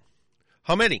advantage of it.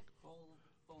 How many?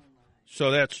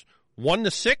 So that's 1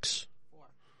 to 6? 4. I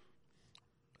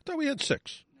thought we had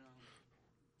 6.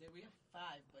 No. We have 5,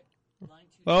 but line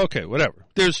 2. Okay, whatever.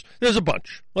 There's a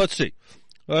bunch. Let's see.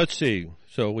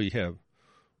 So we have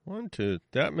 1, 2,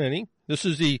 that many. This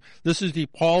is the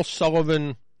Paul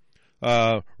Sullivan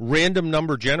random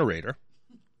number generator.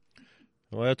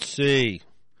 Let's see.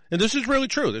 And this is really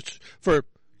true. It's for,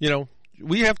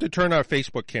 we have to turn our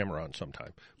Facebook camera on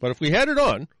sometime. But if we had it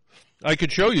on, I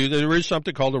could show you that there is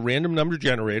something called a random number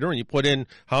generator, and you put in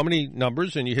how many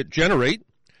numbers, and you hit generate,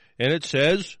 and it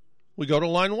says we go to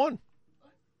line 1.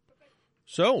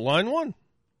 So, line 1.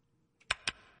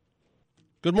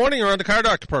 Good morning. You're on the Car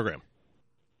Doctor program.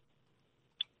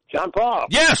 John Paul.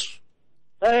 Yes.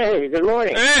 Hey, good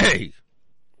morning. Hey.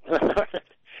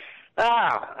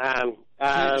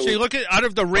 See, look at out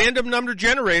of the random number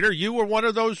generator, you were one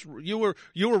of those. You were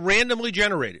randomly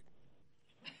generated.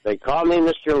 They call me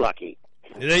Mr. Lucky.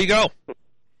 There you go.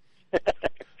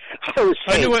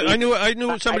 I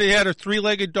knew somebody had a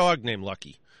 3-legged dog named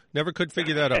Lucky. Never could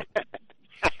figure that out.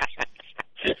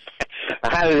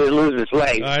 How did it lose its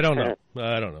legs? I don't know.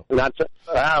 Not so,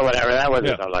 whatever. That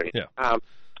wasn't so lucky. Yeah. All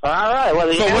right. Well,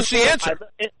 what's the answer?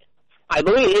 I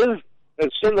believe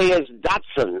it simply is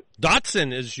Datsun.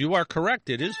 Datsun is. You are correct.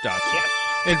 It is Datsun. Yes.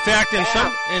 In fact,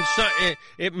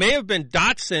 it may have been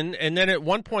Datsun, and then at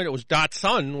one point it was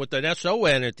Datsun with an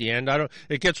S-O-N at the end.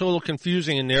 It gets a little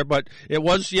confusing in there, but it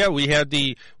was. Yeah, we had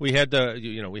the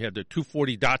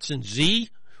 240 Datsun Z,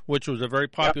 which was a very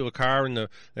popular car,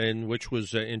 and which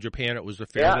was in Japan it was the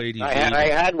Fairlady Z. I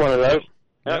had one of those.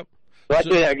 Yep. Well,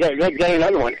 get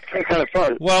another one. It's kind of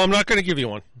fun. Well, I'm not going to give you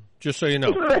one, just so you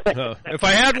know. If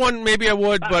I had one, maybe I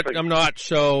would, but I'm not,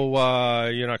 so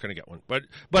you're not going to get one. But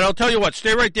I'll tell you what,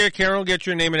 stay right there, Karen. We'll get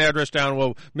your name and address down.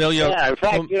 We'll mail you. Yeah, in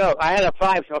fact, I had a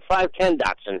 510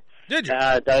 Datsun. Did you?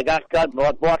 That I got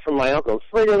bought from my uncle.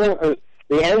 The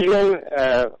engine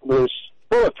was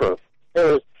bulletproof.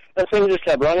 That thing just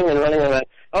kept running and running, and I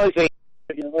always think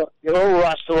you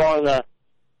rust along the.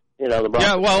 The bottom,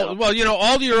 yeah, well,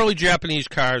 all the early Japanese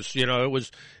cars, it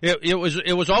was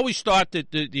always thought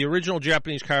that the original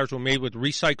Japanese cars were made with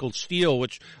recycled steel,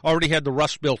 which already had the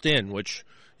rust built in, but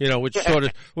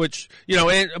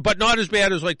not as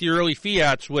bad as like the early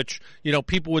Fiats, which,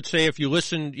 people would say if you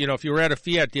listened, if you were at a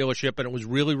Fiat dealership and it was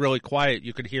really, really quiet,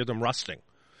 you could hear them rusting.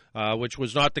 Which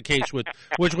was not the case with the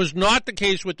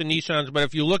Nissans. But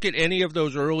if you look at any of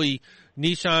those early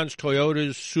Nissans,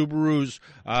 Toyotas, Subarus,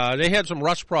 they had some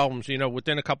rust problems.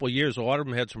 Within a couple of years, a lot of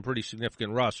them had some pretty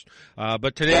significant rust.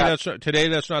 But today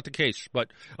that's not the case. But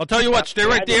I'll tell you what, stay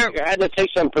right there. You had to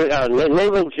take some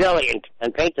naval jelly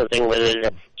and paint the thing with it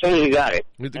as soon as you got it.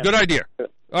 Good idea. All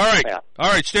right, all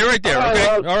right, stay right there.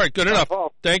 Okay, all right, good enough.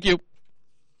 Thank you.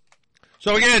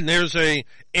 So again, there's a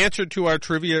answer to our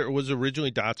trivia. It was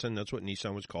originally Datsun. That's what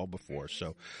Nissan was called before.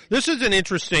 So this is an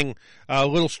interesting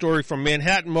little story from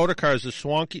Manhattan Motor Cars, a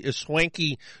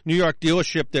swanky New York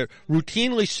dealership that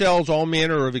routinely sells all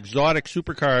manner of exotic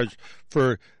supercars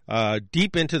for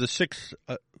deep into the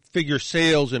six-figure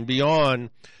sales and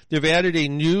beyond. They've added a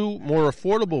new, more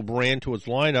affordable brand to its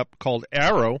lineup called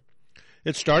Arrow.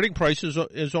 Its starting price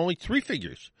is only 3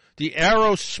 figures. The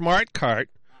Arrow Smart Cart,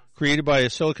 created by a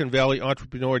Silicon Valley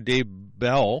entrepreneur, Dave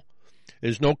Bell,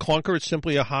 is no clunker. It's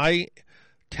simply a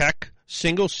high-tech,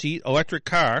 single-seat electric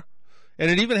car, and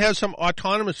it even has some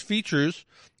autonomous features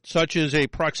such as a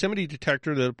proximity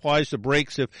detector that applies to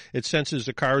brakes if it senses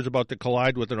the car is about to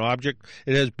collide with an object.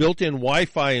 It has built-in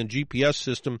Wi-Fi and GPS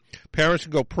system. Parents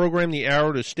can go program the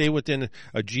Arrow to stay within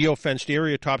a geo-fenced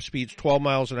area, top speeds 12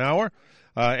 miles an hour.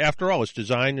 After all, it's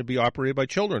designed to be operated by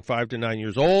children 5 to 9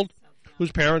 years old,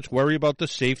 whose parents worry about the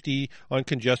safety on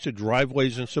congested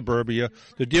driveways in suburbia.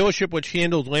 The dealership, which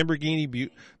handles Lamborghini,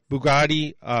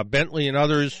 Bugatti, Bentley, and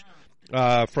others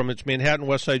from its Manhattan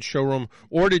West Side showroom,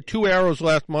 ordered 2 Arrows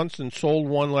last month and sold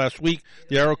one last week.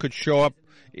 The Arrow could show up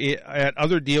at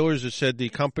other dealers. It said the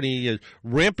company is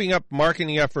ramping up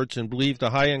marketing efforts and believes the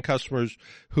high-end customers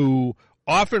who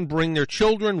often bring their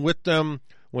children with them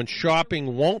when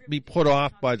shopping won't be put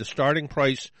off by the starting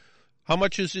price. How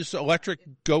much is this electric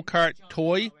go-kart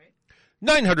toy?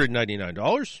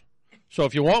 $999. So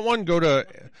if you want one, go to,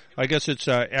 I guess it's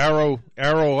Arrow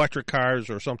Electric Cars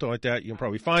or something like that. You can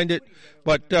probably find it.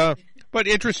 But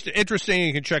interesting.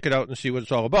 You can check it out and see what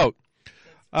it's all about.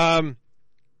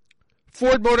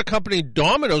 Ford Motor Company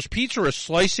Domino's Pizza is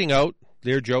slicing out,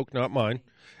 their joke, not mine,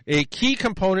 a key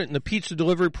component in the pizza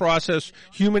delivery process,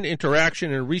 human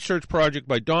interaction, and a research project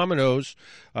by Domino's,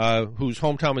 whose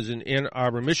hometown is in Ann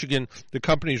Arbor, Michigan. The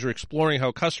companies are exploring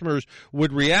how customers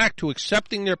would react to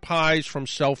accepting their pies from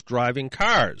self-driving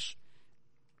cars.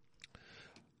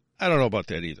 I don't know about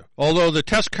that either. Although the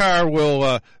test car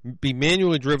will be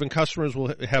manually driven, customers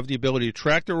will have the ability to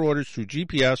track their orders through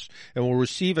GPS and will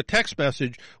receive a text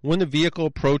message when the vehicle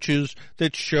approaches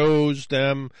that shows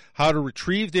them how to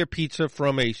retrieve their pizza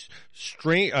from a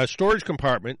storage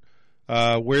compartment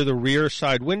where the rear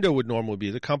side window would normally be.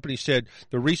 The company said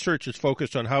the research is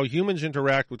focused on how humans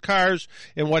interact with cars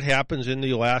and what happens in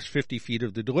the last 50 feet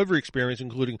of the delivery experience,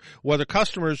 including whether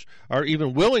customers are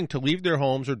even willing to leave their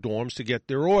homes or dorms to get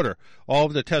their order. All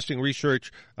of the testing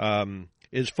research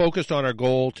is focused on our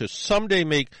goal to someday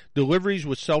make deliveries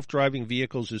with self-driving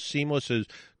vehicles as seamless as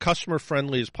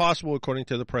customer-friendly as possible, according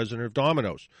to the president of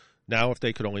Domino's. Now, if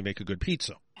they could only make a good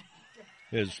pizza,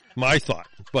 is my thought.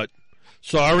 But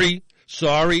sorry,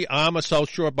 I'm a South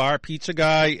Shore bar pizza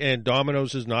guy, and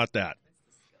Domino's is not that.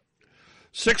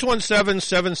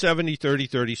 617-770-3030,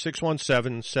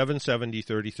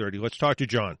 617-770-3030. Let's talk to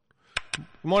John. Good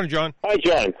morning, John. Hi,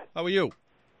 John. How are you?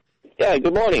 Yeah,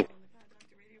 good morning.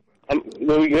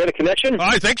 We got a connection?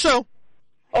 I think so.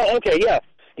 Oh, okay, yeah.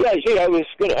 Yeah, see, I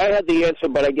had the answer,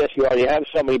 but I guess you already have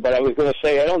somebody, but I was going to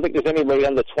say, I don't think there's anybody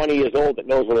under 20 years old that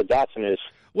knows what a Datsun is.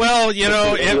 Well, you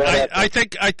know, I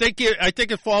think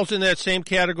it falls in that same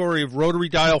category of rotary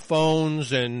dial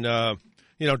phones and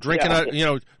drinking out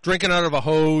of a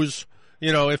hose.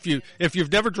 You know, if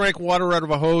you've never drank water out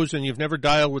of a hose and you've never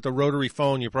dialed with a rotary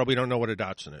phone, you probably don't know what a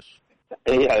Datsun is.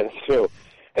 Yeah, that's true.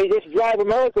 Hey, this Drive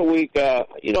America Week,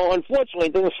 unfortunately,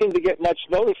 it doesn't seem to get much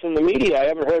notice in the media. I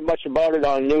haven't heard much about it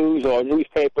on news or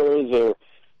newspapers or.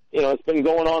 It's been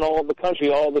going on all over the country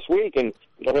all this week, and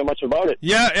you don't hear much about it.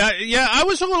 Yeah, I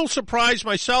was a little surprised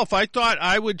myself. I thought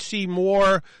I would see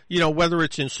more, whether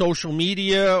it's in social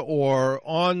media or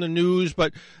on the news,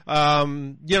 but,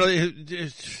 there's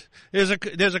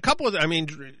a couple of,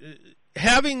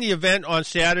 having the event on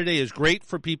Saturday is great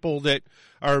for people that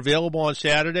are available on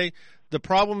Saturday. The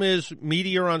problem is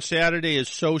media on Saturday is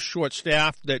so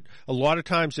short-staffed that a lot of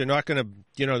times they're not going to,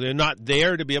 they're not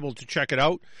there to be able to check it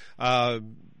out.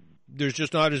 There's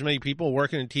just not as many people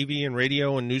working in TV and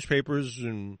radio and newspapers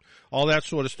and all that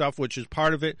sort of stuff, which is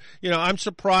part of it. I'm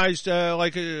surprised,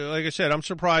 like I said, I'm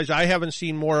surprised I haven't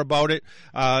seen more about it.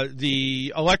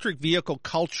 The electric vehicle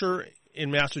culture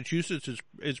in Massachusetts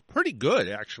is pretty good,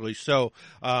 actually. So,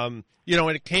 and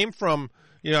it came from,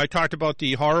 I talked about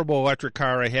the horrible electric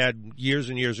car I had years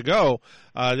and years ago.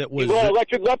 That was you bought an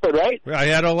electric Leopard, right? I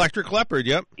had an electric Leopard.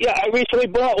 Yep. Yeah, I recently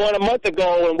bought one a month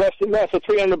ago in Western Mass for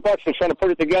 $300. I'm trying to put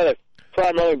it together,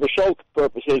 primarily for show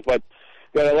purposes, but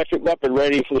got an electric Leopard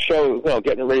ready for the show.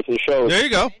 Getting it ready for the show. There you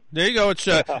go. It's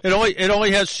it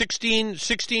only has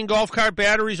 16 golf cart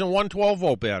batteries and one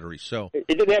 12-volt battery. So it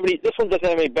didn't have any. This one doesn't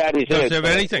have any batteries. Doesn't have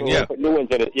anything. Yeah. New ones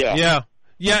in it. Yeah. Yeah.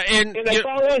 Yeah, and I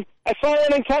saw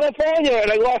one in California,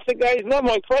 and I lost the guy's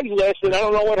number on Craigslist, and I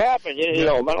don't know what happened. I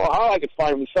don't know how I could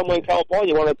find him. Somewhere in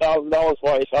California wanted $1,000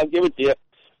 for it, so I'll give it to you.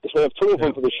 Just we have two of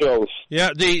them for the shows.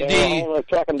 Yeah,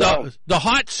 the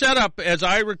hot setup, as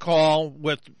I recall,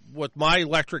 with my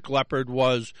electric Leopard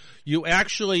was you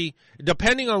actually,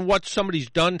 depending on what somebody's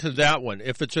done to that one,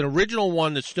 if it's an original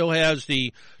one that still has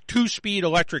the 2-speed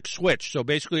electric switch, so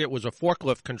basically it was a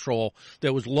forklift control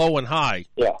that was low and high.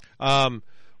 Yeah.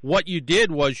 What you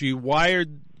did was you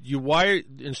wired you wire,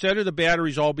 instead of the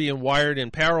batteries all being wired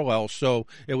in parallel, so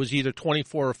it was either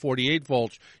 24 or 48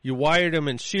 volts, you wired them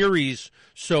in series,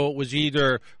 so it was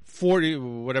either 40,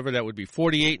 whatever that would be,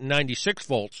 48 and 96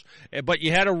 volts. But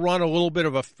you had to run a little bit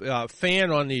of a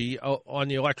fan on the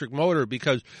electric motor,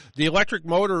 because the electric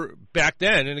motor back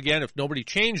then, and again, if nobody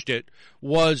changed it,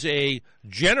 was a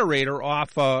generator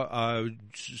off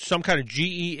some kind of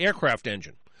GE aircraft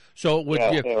engine. So it would,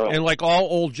 and like all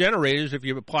old generators, if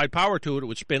you applied power to it, it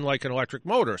would spin like an electric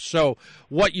motor. So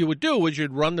what you would do is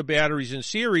you'd run the batteries in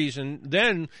series, and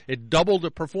then it doubled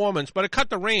the performance, but it cut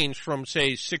the range from,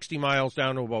 say, 60 miles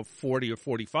down to about 40 or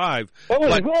 45. That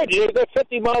was good. You got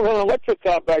 50 miles on an electric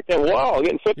car back then. Wow,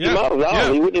 getting 50 miles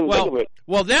out. You wouldn't even think of it.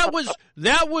 Well, that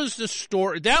was the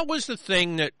story. That was the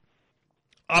thing that,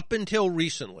 up until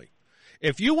recently,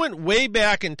 if you went way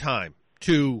back in time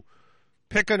to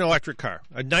pick an electric car,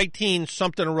 a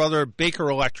 19-something or other Baker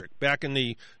Electric, back in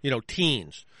the,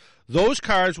 teens. Those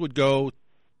cars would go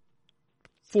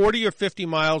 40 or 50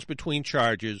 miles between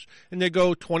charges, and they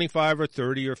go 25 or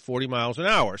 30 or 40 miles an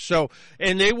hour. So,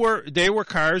 and they were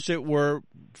cars that were,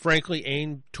 frankly,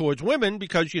 aimed towards women,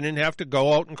 because you didn't have to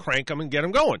go out and crank them and get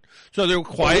them going. So they were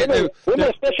quiet. Women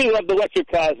especially loved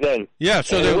electric cars then. Yeah,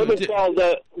 so women called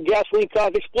gasoline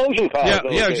cars explosion cars.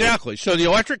 Yeah, exactly. So the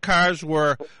electric cars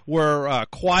were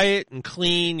quiet and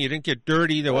clean. You didn't get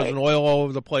dirty. There wasn't oil all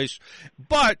over the place.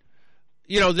 But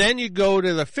then you go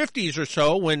to the 50s or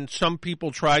so, when some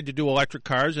people tried to do electric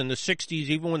cars, in the 60s,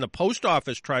 even when the post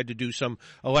office tried to do some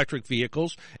electric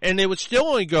vehicles, and they would still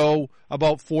only go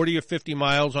about 40 or 50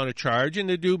 miles on a charge, and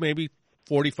they'd do maybe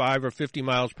 45 or 50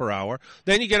 miles per hour.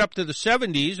 Then you get up to the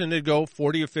 70s, and they'd go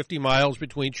 40 or 50 miles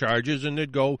between charges, and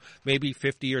they'd go maybe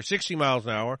 50 or 60 miles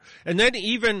an hour. And then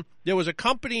even there was a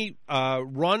company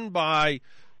run by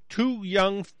two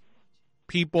young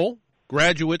people,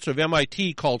 graduates of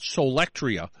MIT, called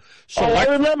Solectria. I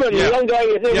remember the young guy.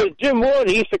 His name was Jim Ward.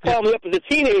 He used to call me up as a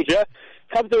teenager,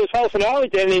 come to his house in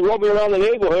Arlington, and he rode me around the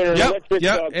neighborhood in an electric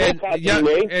and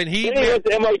he went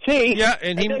to MIT. Yeah,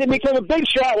 and he became a big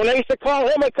shot. When I used to call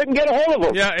him, I couldn't get a hold of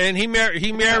him. Yeah, and he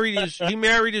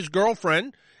married his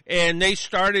girlfriend, and they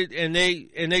started and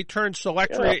they turned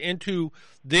Solectria into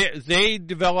they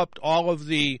developed all of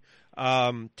the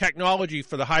technology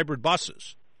for the hybrid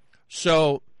buses.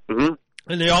 So. Mm-hmm.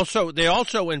 And they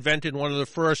also invented one of the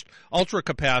first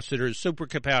ultracapacitors,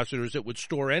 supercapacitors that would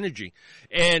store energy.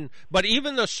 But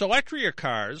even the Solectria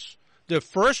cars, the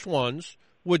first ones,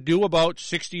 would do about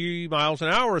 60 miles an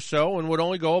hour or so, and would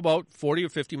only go about 40 or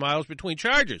 50 miles between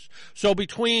charges. So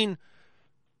between...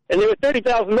 And they were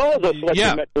 $30,000 those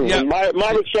Solectria Metros. Yeah. My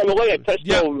Chevrolet, I touched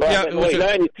them back in the late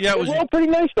 90s. Yeah, it was pretty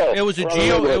nice though. It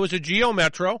was a Geo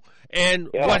Metro, and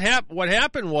what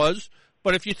happened was.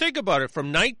 But if you think about it,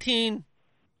 from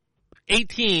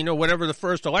 1918 or whatever the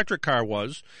first electric car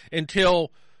was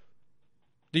until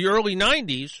the early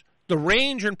 90s, the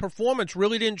range and performance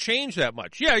really didn't change that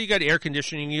much. Yeah, you got air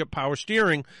conditioning, you got power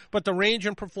steering, but the range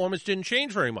and performance didn't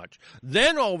change very much.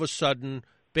 Then all of a sudden,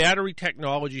 battery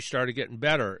technology started getting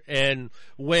better. And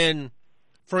when,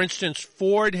 for instance,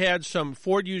 Ford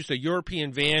used a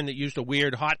European van that used a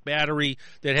weird hot battery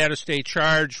that had to stay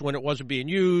charged when it wasn't being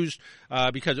used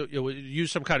because it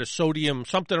used some kind of sodium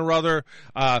something or other.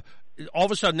 All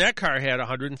of a sudden, that car had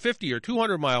 150 or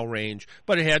 200 mile range,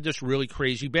 but it had this really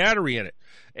crazy battery in it.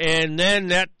 And then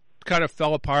that kind of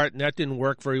fell apart, and that didn't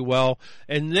work very well.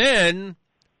 And then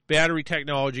battery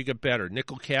technology got better.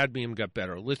 Nickel cadmium got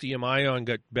better. Lithium ion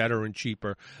got better and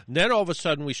cheaper. And then all of a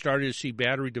sudden we started to see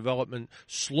battery development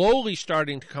slowly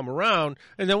starting to come around.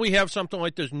 And then we have something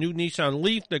like this new Nissan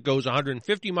Leaf that goes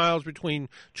 150 miles between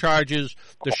charges.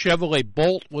 The Chevrolet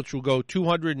Bolt, which will go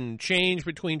 200 and change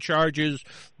between charges.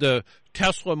 The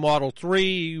Tesla Model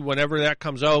 3, whenever that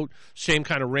comes out, same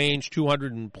kind of range,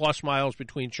 200 and plus miles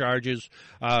between charges.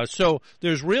 So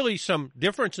there's really some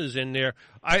differences in there.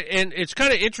 And it's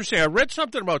kind of interesting. I read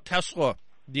something about Tesla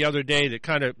the other day that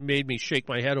kind of made me shake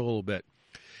my head a little bit.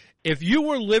 If you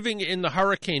were living in the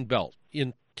hurricane belt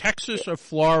in Texas or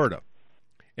Florida,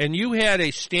 and you had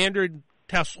a standard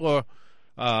Tesla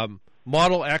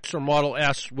Model X or Model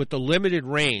S with the limited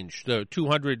range, the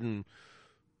 200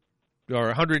 or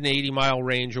 180 mile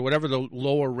range or whatever the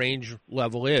lower range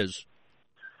level is,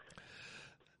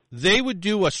 they would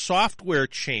do a software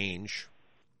change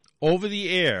over the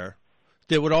air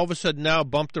that would all of a sudden now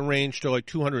bump the range to like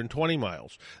 220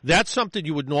 miles. That's something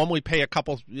you would normally pay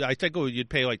you'd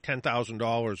pay like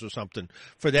 $10,000 or something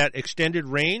for that extended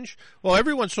range. Well,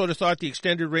 everyone sort of thought the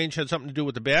extended range had something to do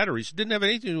with the batteries. It didn't have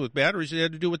anything to do with batteries. It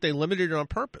had to do with they limited it on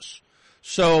purpose.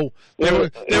 So they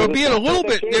were being a little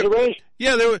bit.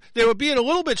 They were being a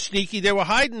little bit sneaky. They were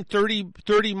hiding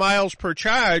 30 miles per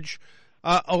charge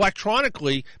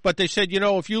electronically, but they said,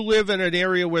 if you live in an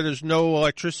area where there's no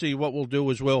electricity, what we'll do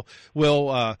is we'll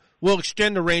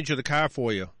extend the range of the car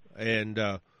for you and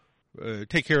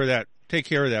take care of that. Take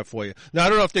care of that for you. Now I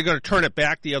don't know if they're going to turn it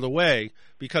back the other way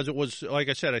because it was, like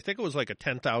I said, I think it was like a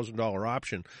 $10,000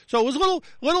 option. So it was a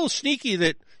little sneaky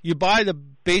that you buy the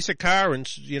basic car and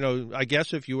I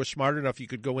guess if you were smart enough, you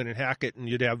could go in and hack it and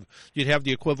you'd have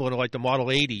the equivalent of like the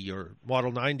Model 80 or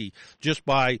Model 90 just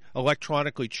by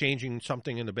electronically changing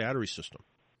something in the battery system.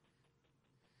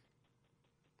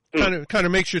 Kind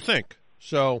of makes you think.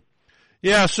 So.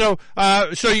 Yeah, so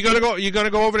you're gonna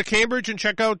go over to Cambridge and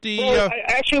check out the. Well,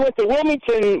 I actually went to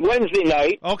Wilmington Wednesday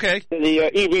night. Okay. To the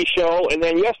EV show, and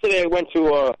then yesterday I went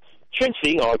to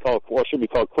Quincy. It should be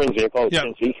called Quincy. I call it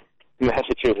Quincy,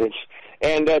 Massachusetts.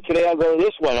 And today I'll go to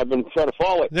this one. I've been trying to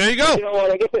follow it. There you go. You know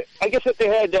what? I guess if they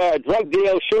had drug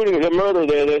deal, shootings, and murder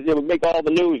there, they would make all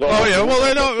the news.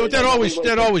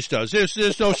 That always does.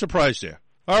 There's no surprise there.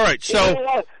 All right,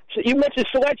 so. So you mentioned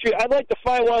Selectric. I'd like to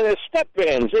find one of their step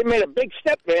vans. They made a big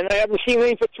step van. I haven't seen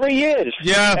any for 3 years.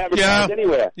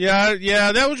 Anywhere.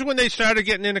 Yeah. That was when they started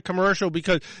getting into commercial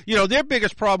because their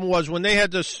biggest problem was when they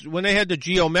had the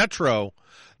Geo Metro,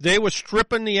 they were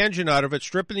stripping the engine out of it,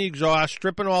 stripping the exhaust,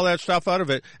 stripping all that stuff out of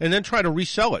it, and then trying to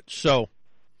resell it. So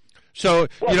they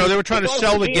were trying to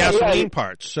sell the gasoline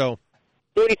parts. So.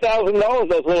 $30,000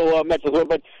 those little Metros were,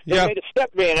 but they made a step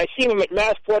van. I've seen them at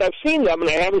Massport. I've seen them, and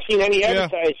I haven't seen any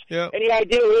advertised. Yeah. Any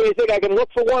idea where you think I can look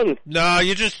for one? No,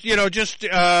 you just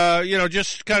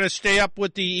kind of stay up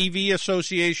with the EV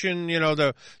Association.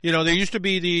 There used to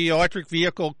be the Electric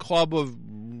Vehicle Club of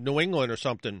New England or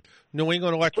something. New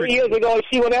England Electric. 3 years ago, I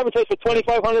see one advertised for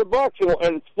 $2,500,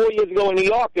 and 4 years ago in New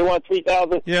York, they want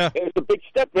 $3,000. Yeah, it's a big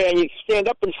step van. You stand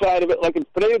up inside of it like a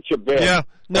potato chip van. Yeah,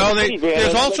 no,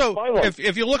 there's also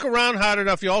if you look around hard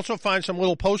enough, you also find some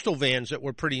little postal vans that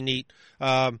were pretty neat.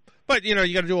 But you got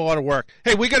to do a lot of work.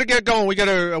 Hey, we got to get going. We got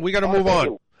to move on.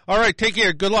 You. All right, take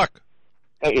care. Good luck.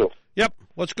 Thank you. Yep.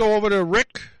 Let's go over to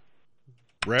Rick.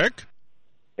 Rick.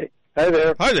 Hey, hi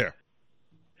there. Hi there.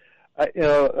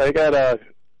 I got a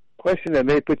question that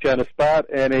may put you on the spot,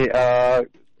 and I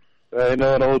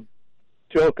know an old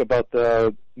joke about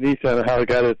the Nissan and how it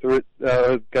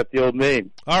got the old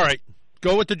name. All right,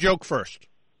 go with the joke first.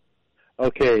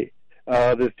 Okay,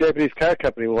 this Japanese car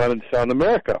company wanted to sell in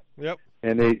America. Yep.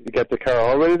 And they got the car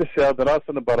all ready to sell. Then all of a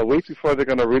sudden, about a week before they're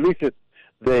going to release it,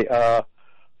 they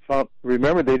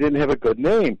remember they didn't have a good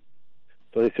name.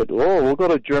 So they said, we'll go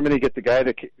to Germany, get the guy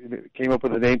that came up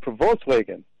with a name for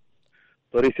Volkswagen.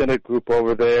 So they sent a group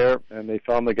over there, and they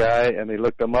found the guy, and they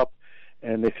looked him up,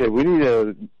 and they said, we need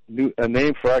a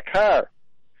name for our car.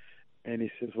 And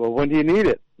he says, well, when do you need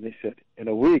it? And they said, in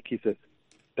a week. He says,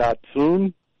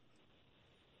 Datsun.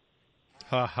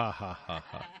 Ha, ha, ha, ha,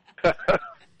 ha.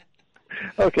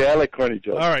 Okay, I like corny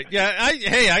jokes. All right. Yeah,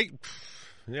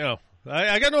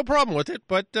 I got no problem with it,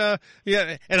 but, and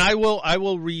I will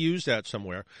reuse that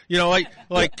somewhere. One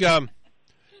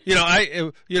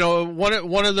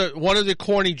of the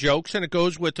corny jokes, and it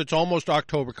goes with it's almost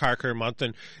October Car Care Month,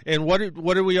 and what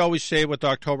do we always say with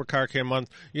October Car Care Month?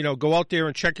 Go out there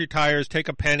and check your tires, take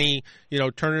a penny,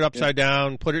 turn it upside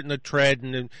down, put it in the tread,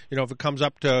 and then if it comes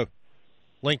up to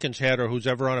Lincoln's head or who's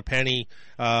ever on a penny,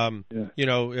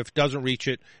 if it doesn't reach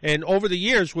it, and over the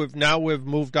years we've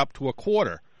moved up to a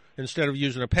quarter instead of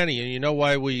using a penny, and you know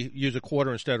why we use a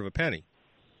quarter instead of a penny?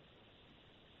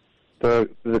 The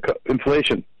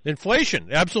inflation. Inflation,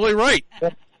 absolutely right.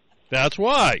 That's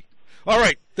why. All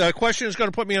right, the question is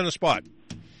going to put me on the spot.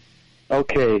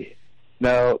 Okay.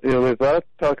 Now, there's a lot of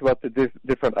talk about the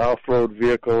different off-road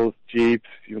vehicles, Jeeps,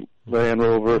 Land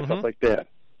Rover, stuff like that.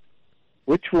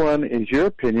 Which one, in your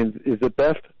opinion, is the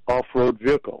best off-road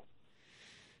vehicle?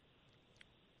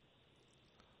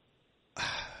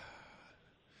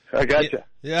 I gotcha.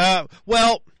 Yeah.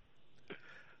 Well,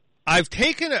 I've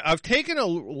taken a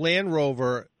Land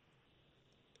Rover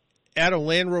at a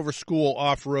Land Rover school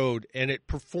off-road, and it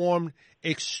performed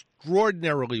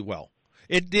extraordinarily well.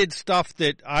 It did stuff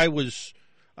that I was,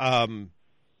 I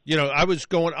was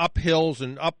going up hills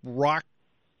and up rock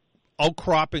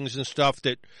outcroppings and stuff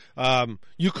that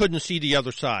you couldn't see the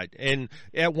other side. And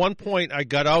at one point, I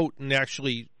got out and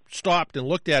actually stopped and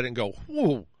looked at it and go,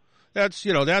 "Whoa, that's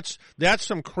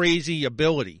some crazy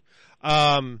ability."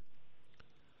 I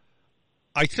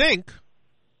think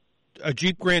a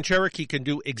Jeep Grand Cherokee can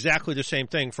do exactly the same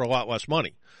thing for a lot less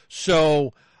money.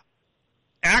 So,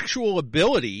 actual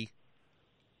ability,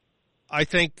 I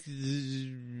think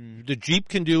the Jeep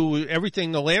can do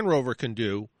everything the Land Rover can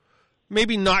do.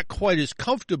 maybe not quite as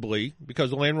comfortably, because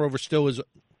the Land Rover still is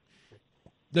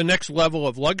the next level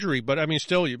of luxury. But, I mean,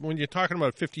 still, when you're talking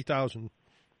about a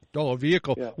 $50,000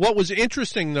 vehicle. Yeah. What was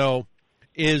interesting, though,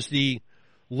 is the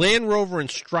Land Rover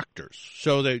instructors.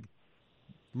 So they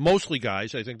mostly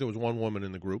guys, I think there was one woman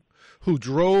in the group, who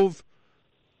drove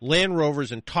Land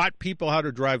Rovers and taught people how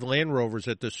to drive Land Rovers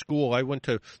at the school.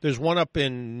 There's one up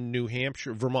in New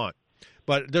Hampshire, Vermont.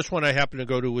 But this one I happened to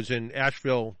go to was in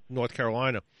Asheville, North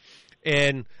Carolina.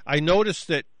 And I noticed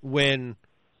that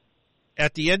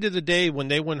at the end of the day, when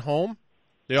they went home,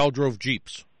 they all drove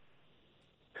Jeeps.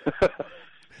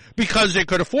 Because they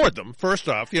could afford them. First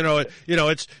off,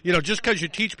 it's just because you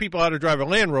teach people how to drive a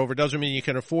Land Rover doesn't mean you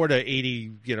can afford a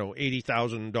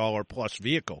 $80,000 plus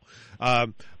vehicle.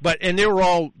 But they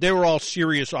were all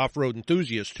serious off-road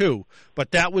enthusiasts too.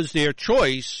 But that was their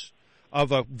choice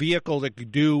of a vehicle that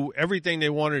could do everything they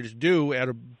wanted to do at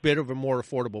a bit of a more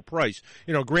affordable price.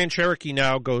 Grand Cherokee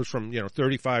now goes from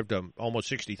 $35,000 to almost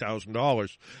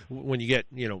 $60,000 when you get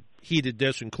heated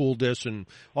discs and cooled discs and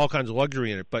all kinds of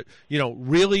luxury in it. But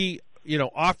really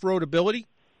off-road ability,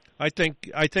 I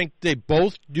think they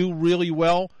both do really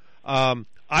well. I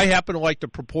happen to like the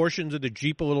proportions of the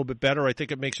Jeep a little bit better. I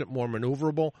think it makes it more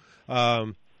maneuverable.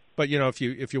 But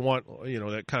if you want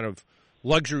that kind of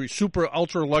luxury, super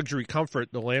ultra luxury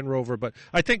comfort, the Land Rover. But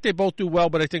I think they both do well.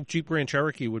 But I think Jeep Grand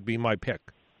Cherokee would be my pick.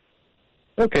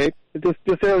 Okay, it was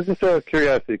just a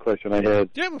curiosity question I had.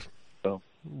 Yeah, so.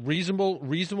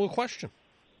 reasonable question.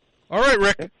 All right,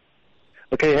 Rick.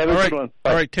 Okay, have a good one. Bye.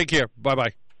 All right, take care.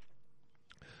 Bye-bye.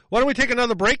 Why don't we take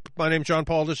another break? My name's John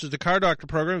Paul. This is the Car Doctor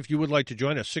program. If you would like to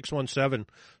join us,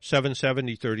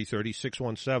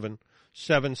 617-770-3030,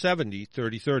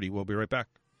 617-770-3030. We'll be right back.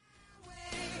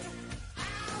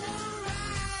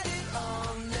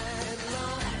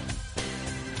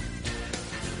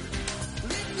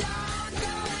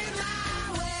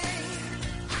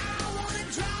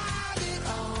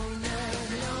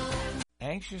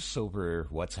 Anxious over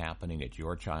what's happening at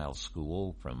your child's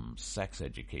school, from sex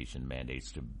education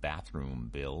mandates to bathroom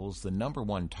bills? The number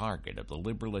one target of the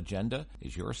liberal agenda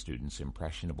is your student's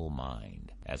impressionable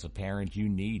mind. As a parent, you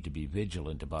need to be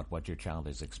vigilant about what your child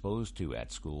is exposed to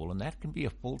at school, and that can be a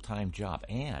full-time job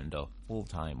and a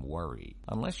full-time worry,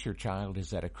 unless your child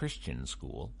is at a Christian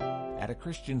school. At a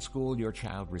Christian school, your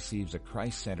child receives a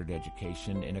Christ-centered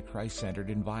education in a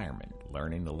Christ-centered environment.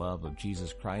 Learning the love of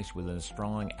Jesus Christ within a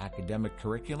strong academic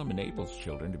curriculum enables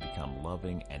children to become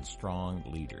loving and strong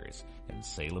leaders, and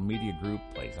Salem Media Group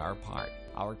plays our part.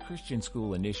 Our Christian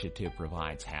School Initiative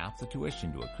provides half the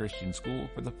tuition to a Christian school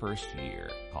for the first year.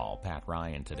 Call Pat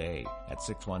Ryan today at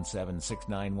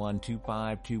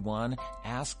 617-691-2521.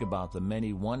 Ask about the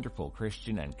many wonderful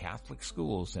Christian and Catholic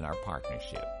schools in our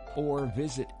partnership. Or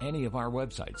visit any of our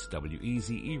websites,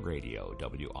 WEZE Radio,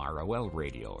 WROL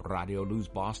Radio, Radio Luz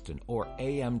Boston, or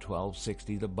AM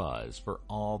 1260 The Buzz for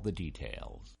all the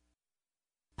details.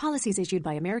 Policies issued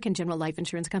by American General Life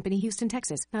Insurance Company, Houston,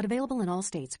 Texas. Not available in all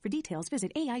states. For details,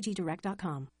 visit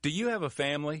AIGdirect.com. Do you have a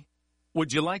family?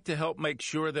 Would you like to help make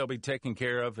sure they'll be taken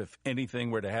care of if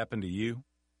anything were to happen to you?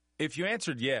 If you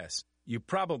answered yes, you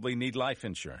probably need life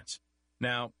insurance.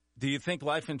 Now, do you think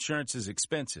life insurance is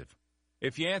expensive?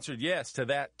 If you answered yes to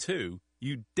that, too,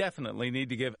 you definitely need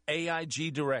to give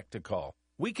AIG Direct a call.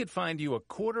 We could find you a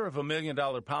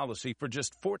 $250,000 policy for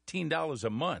just $14 a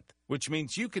month, which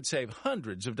means you could save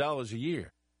hundreds of dollars a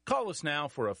year. Call us now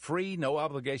for a free,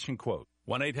 no-obligation quote.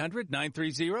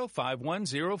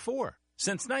 1-800-930-5104.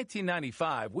 Since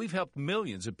 1995, we've helped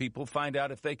millions of people find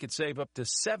out if they could save up to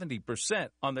 70%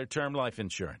 on their term life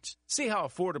insurance. See how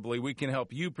affordably we can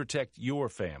help you protect your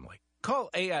family. Call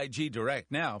AIG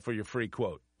Direct now for your free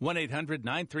quote.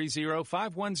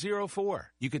 1-800-930-5104.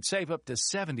 You could save up to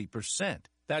 70%.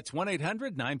 That's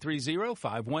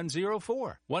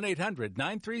 1-800-930-5104.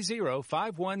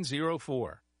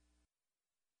 1-800-930-5104.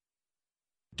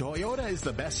 Toyota is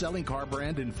the best-selling car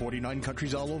brand in 49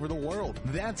 countries all over the world.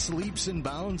 That's leaps and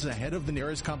bounds ahead of the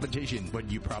nearest competition,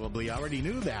 but you probably already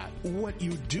knew that. What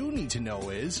you do need to know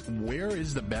is, where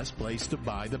is the best place to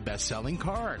buy the best-selling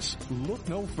cars? Look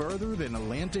no further than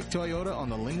Atlantic Toyota on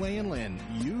the Linway and Lynn.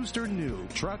 Used or new,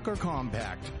 truck or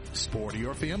compact, sporty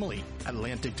or family.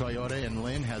 Atlantic Toyota and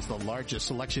Lynn has the largest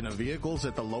selection of vehicles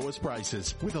at the lowest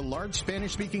prices. With a large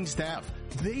Spanish-speaking staff,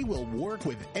 they will work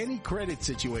with any credit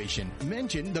situation.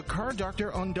 Mention mention the Car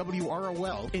Doctor on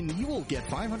WROL, and you will get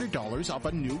 $500 off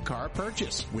a new car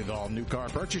purchase. With all new car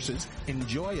purchases,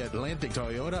 enjoy Atlantic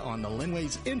Toyota on the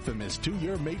Linway's infamous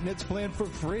 2-year maintenance plan for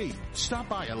free. Stop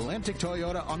by Atlantic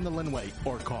Toyota on the Linway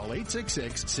or call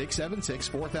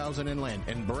 866-676-4000 in Lynn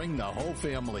and bring the whole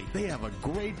family. They have a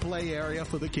great play area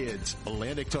for the kids.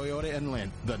 Atlantic Toyota in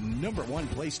Lynn, the #1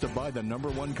 place to buy the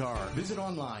 #1 car. Visit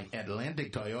online at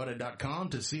AtlanticToyota.com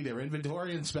to see their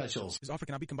inventory and specials. This offer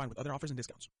cannot be combined with other offers and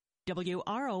discounts.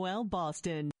 WROL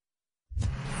Boston.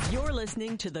 You're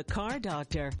listening to The Car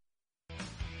Doctor.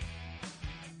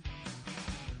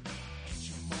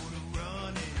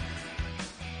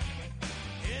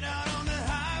 Head out on the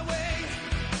highway,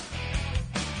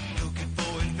 looking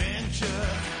for adventure,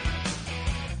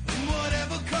 and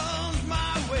whatever comes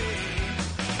my way.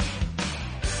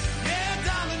 Yeah,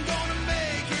 darling, gonna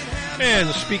make it happen. And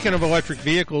speaking of electric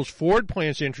vehicles, Ford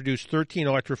plans to introduce 13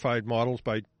 electrified models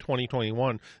by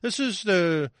 2021. This is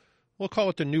we'll call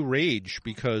it the new rage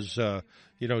because,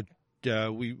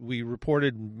 we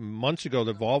reported months ago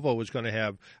that Volvo was going to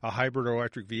have a hybrid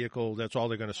electric vehicle. That's all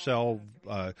they're going to sell.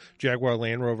 Jaguar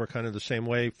Land Rover kind of the same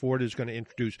way. Ford is going to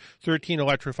introduce 13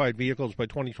 electrified vehicles by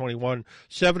 2021,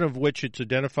 7 of which it's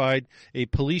identified a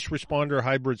police responder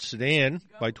hybrid sedan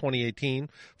by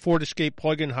 2018, Ford Escape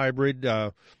plug-in hybrid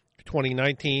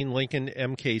 2019, Lincoln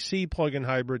MKC plug-in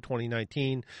hybrid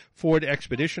 2019, Ford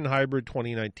Expedition hybrid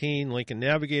 2019, Lincoln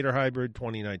Navigator hybrid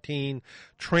 2019,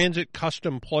 Transit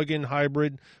Custom plug-in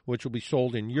hybrid, which will be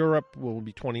sold in Europe, will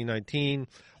be 2019,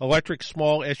 electric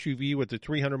small SUV with a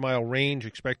 300-mile range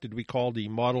expected to be called the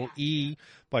Model E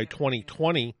by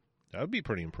 2020. That would be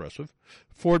pretty impressive.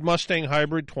 Ford Mustang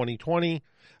hybrid 2020,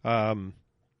 and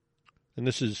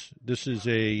this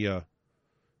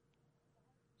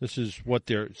is what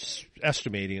they're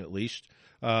estimating, at least.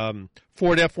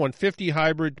 Ford F-150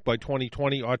 hybrid by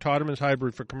 2020. Autonomous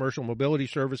hybrid for commercial mobility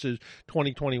services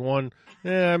 2021.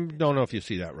 I don't know if you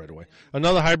see that right away.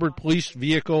 Another hybrid police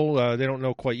vehicle. They don't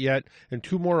know quite yet. And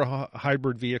 2 more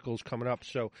hybrid vehicles coming up.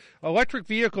 So electric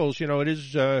vehicles, it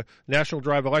is National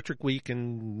Drive Electric Week.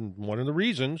 And one of the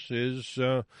reasons is,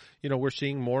 we're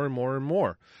seeing more and more and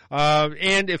more.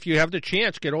 And if you have the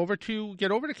chance, get over to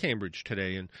Cambridge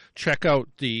today and check out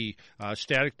the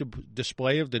static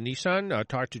display of the Nissan.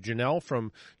 Talk to Janelle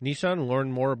from Nissan,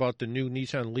 learn more about the new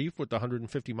Nissan Leaf with the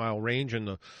 150-mile range and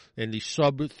the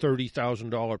sub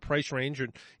 $30,000 price range.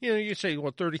 And you say,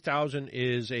 well, $30,000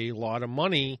 is a lot of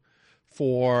money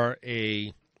for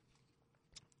a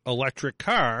electric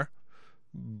car,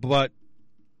 but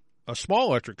a small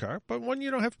electric car, but one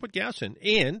you don't have to put gas in.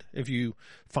 And if you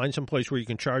find some place where you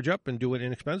can charge up and do it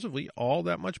inexpensively, all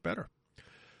that much better.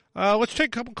 Let's take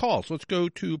a couple calls. Let's go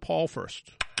to Paul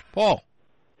first. Paul.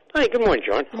 Hi, good morning,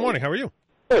 John. Good morning. How are you?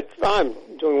 Good. I'm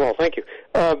doing well, thank you.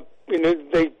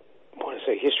 They want to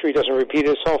say history doesn't repeat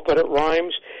itself, but it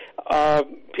rhymes.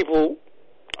 People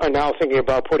are now thinking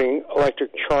about putting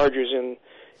electric chargers in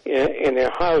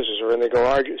their houses or in their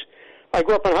garages. I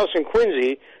grew up in a house in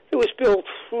Quincy. It was built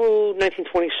through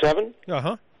 1927.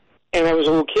 Uh-huh. And I was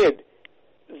a little kid.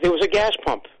 There was a gas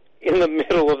pump in the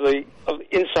middle of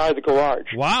inside the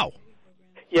garage. Wow.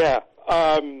 Yeah.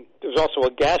 There was also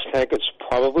a gas tank. It's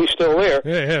probably still there.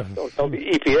 Yeah. Don't tell the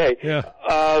EPA. Yeah.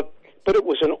 But it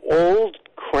was an old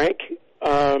crank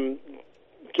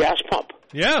gas pump.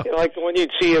 Yeah. Like the one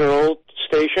you'd see in an old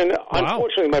station. Wow.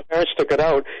 Unfortunately, my parents took it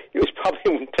out. It was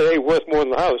probably today worth more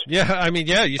than the house.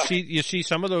 Yeah, you see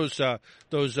some of those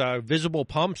visible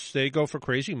pumps. They go for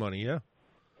crazy money. Yeah.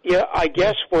 Yeah, I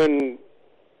guess when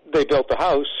they built the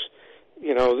house,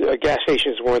 gas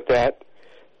stations weren't that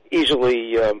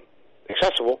easily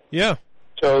accessible. Yeah.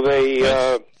 So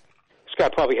this guy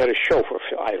probably had a chauffeur.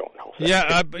 I don't know.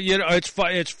 Yeah,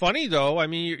 it's funny though. I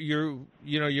mean,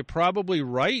 you're probably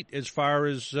right as far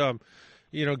as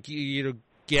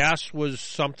gas was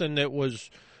something that was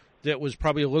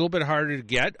probably a little bit harder to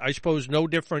get. I suppose no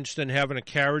difference than having a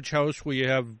carriage house where you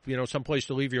have someplace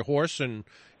to leave your horse and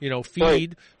feed.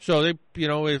 Right. So they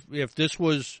if this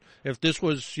was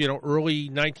early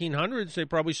 1900s, they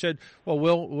probably said, well,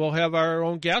 we'll have our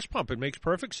own gas pump. It makes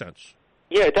perfect sense.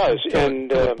 Yeah, it does. And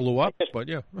it blew up, but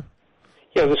yeah.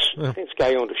 Yeah, I think this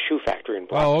guy owned a shoe factory in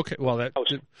Boston. Oh, okay. Well, that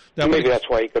maybe that's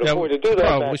why he could afford to do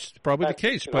that. Probably the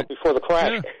case, but before the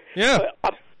crash. Yeah.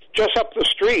 Just up the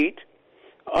street,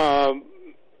 the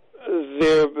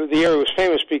area was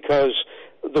famous because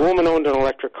the woman owned an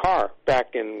electric car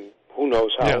back in who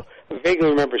knows how. Yeah. I vaguely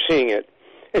remember seeing it,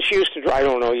 and she used to drive. I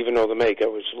don't know even know the make. I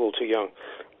was a little too young,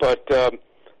 but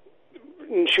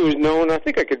she was known. I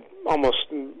think I could almost,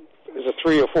 as a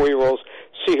 3 or 4 year old,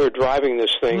 see her driving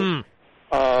this thing.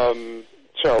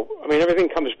 So, I mean, everything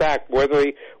comes back. Where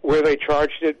they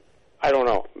charged it, I don't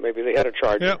know. Maybe they had a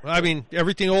charge. Yeah, I mean,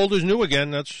 everything old is new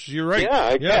again. You're right. Yeah,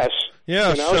 I guess.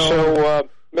 Yeah, so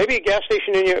maybe a gas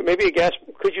station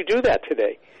could you do that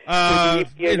today? Could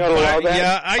you not allow that?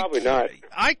 Yeah, Probably not.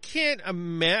 I can't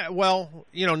imagine. Well,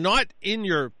 not in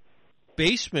your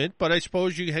basement, but I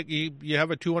suppose you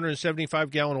have a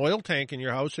 275-gallon oil tank in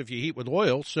your house if you heat with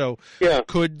oil. So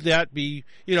could that be?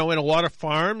 And a lot of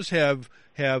farms have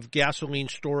gasoline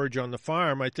storage on the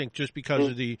farm. I think just because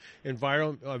of the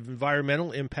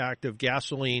environmental impact of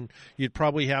gasoline, you'd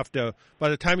probably have to, by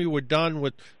the time you were done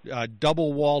with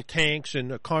double wall tanks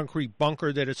and a concrete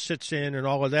bunker that it sits in and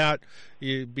all of that,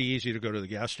 it'd be easy to go to the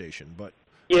gas station. But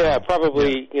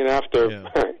probably after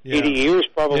 80 years,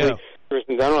 probably. I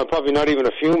don't know, probably not even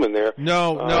a fume in there.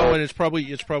 No, and it's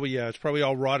probably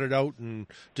all rotted out and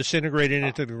disintegrated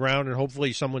into the ground, and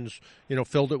hopefully someone's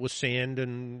filled it with sand,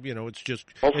 and it's just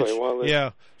hopefully.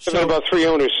 It's been So about 3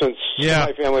 owners since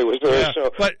my family was there,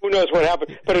 so but who knows what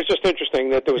happened? But it's just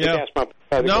interesting that there was a gas pump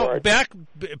by the garage.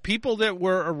 People that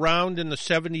were around in the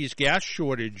 70s gas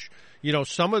shortage,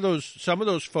 some of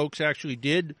those folks actually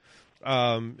did,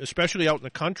 especially out in the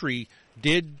country,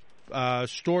 did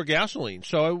store gasoline.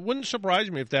 So it wouldn't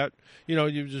surprise me if that,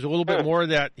 there's a little bit more of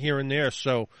that here and there.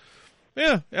 So,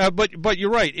 but you're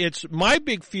right. It's my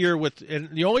big fear and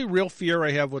the only real fear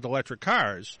I have with electric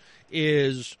cars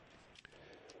is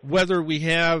whether we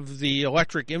have the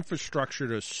electric infrastructure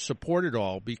to support it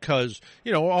all, because,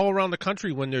 all around the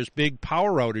country when there's big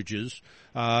power outages,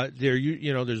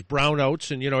 there's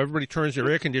brownouts and, everybody turns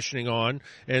their air conditioning on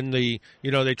and they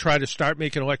try to start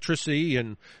making electricity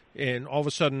and all of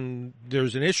a sudden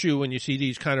there's an issue and you see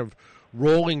these kind of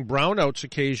rolling brownouts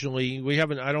occasionally.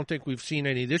 I don't think we've seen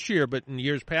any this year, but in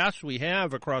years past we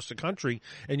have across the country.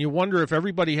 And you wonder if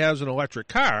everybody has an electric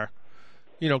car,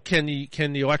 can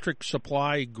the electric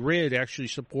supply grid actually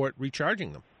support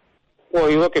recharging them?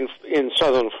 Well, you look in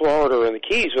southern Florida and the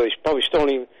Keys, where they probably still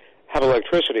don't even have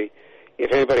electricity.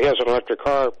 If anybody has an electric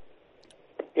car,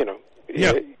 they're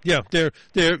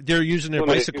using their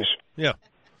bicycle. Use.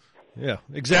 Yeah,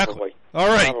 exactly. Probably. All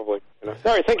right. Probably. All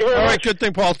right, thank you very much. All right, good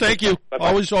thing, Paul. Thank you. Bye-bye.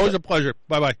 Always a pleasure.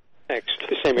 Bye-bye. Thanks.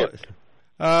 Same here.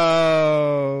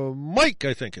 Mike,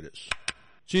 I think it is.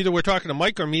 It's either we're talking to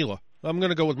Mike or Mila. I'm going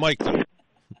to go with Mike, though.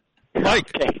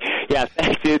 Mike. Okay. Yeah,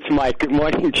 thanks. It's Mike. Good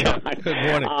morning, John. Good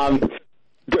morning.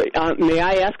 May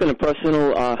I ask on a personal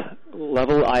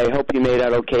level, I hope you made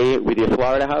out okay with your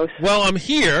Florida house? Well, I'm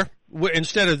here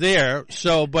instead of there.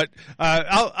 So, but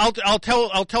I'll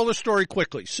tell the story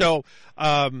quickly. So,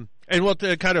 and we'll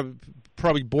kind of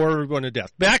probably bore everyone to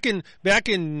death. Back in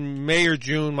May or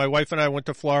June, my wife and I went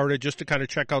to Florida just to kind of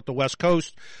check out the West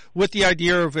Coast with the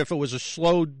idea of if it was a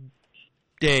slow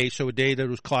day, so a day that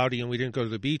was cloudy and we didn't go to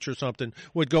the beach or something,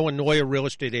 would go annoy a real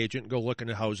estate agent and go look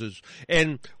into houses.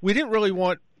 And we didn't really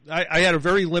want. I had a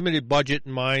very limited budget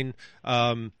in mind.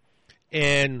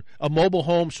 And a mobile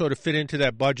home sort of fit into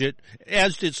that budget,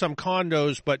 as did some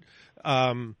condos. But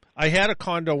I had a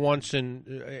condo once,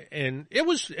 and it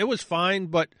was fine.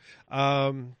 But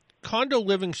condo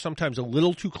living sometimes a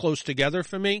little too close together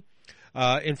for me.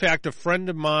 In fact, a friend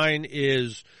of mine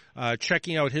is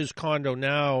checking out his condo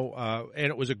now,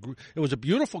 and it was a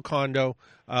beautiful condo,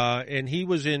 and he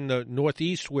was in the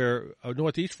northeast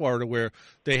Florida, where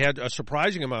they had a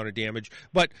surprising amount of damage.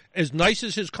 But as nice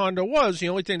as his condo was, the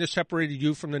only thing that separated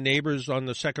you from the neighbors on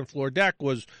the second floor deck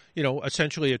was,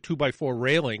 essentially a 2x4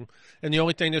 railing, and the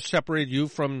only thing that separated you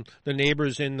from the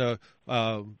neighbors in the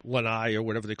lanai or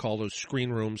whatever they call those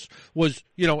screen rooms was,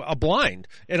 a blind.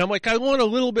 And I'm like, I want a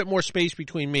little bit more space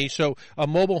between me, so a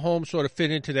mobile home sort of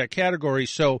fit into that category.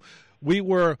 So we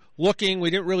were looking.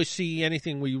 We didn't really see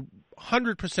anything we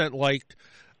 100% liked,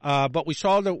 but we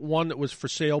saw the one that was for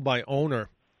sale by owner.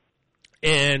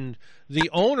 And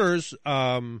the owners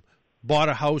bought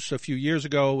a house a few years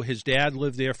ago. His dad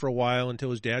lived there for a while until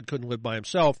his dad couldn't live by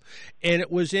himself. And it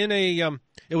was in a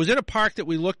park that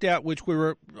we looked at, which we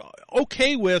were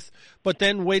okay with, but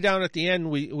then way down at the end,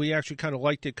 we actually kind of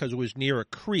liked it because it was near a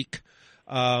creek.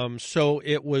 So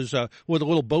it was with a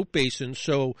little boat basin,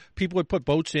 so people would put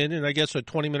boats in, and I guess a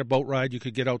 20-minute boat ride, you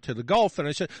could get out to the Gulf. And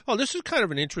I said, oh, this is kind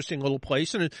of an interesting little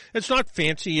place, and it's not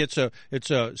fancy. It's a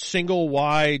single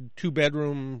wide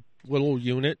 2-bedroom little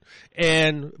unit,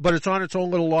 but it's on its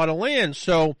own little lot of land.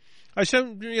 So I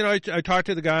said, I talked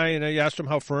to the guy and I asked him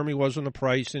how firm he was on the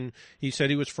price, and he said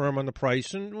he was firm on the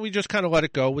price, and we just kind of let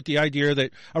it go with the idea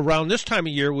that around this time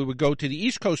of year we would go to the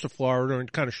east coast of Florida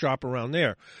and kind of shop around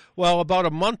there. Well, about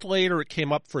a month later it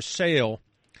came up for sale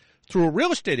through a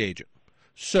real estate agent.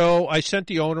 So I sent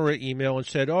the owner an email and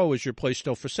said, "Oh, is your place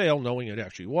still for sale?" Knowing it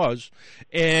actually was.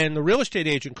 And the real estate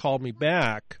agent called me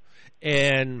back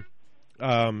and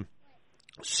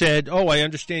said, "Oh, I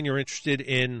understand you're interested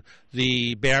in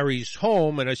the Barry's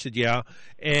home." And I said, "Yeah."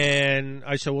 And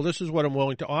I said, "Well, this is what I'm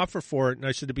willing to offer for it." And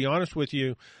I said, "To be honest with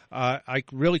you, I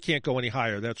really can't go any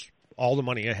higher. That's all the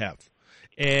money I have."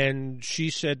 And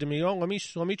she said to me, "Oh, let me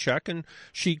check." And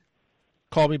she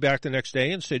called me back the next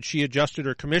day and said she adjusted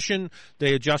her commission,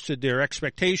 they adjusted their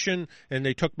expectation, and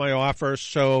they took my offer.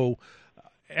 So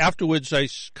afterwards, I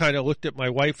kind of looked at my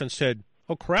wife and said,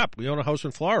 "Oh crap, we own a house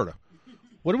in Florida.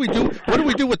 What do we do? What do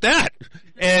we do with that?"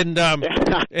 And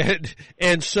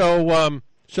so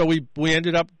we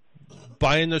ended up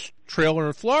buying this trailer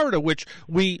in Florida, which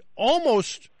we've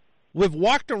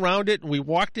walked around it and we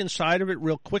walked inside of it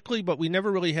real quickly, but we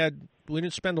never really we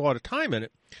didn't spend a lot of time in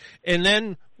it. And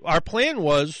then our plan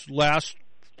was last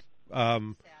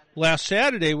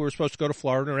Saturday we were supposed to go to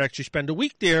Florida and actually spend a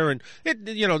week there. And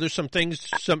there's some things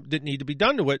that need to be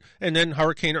done to it. And then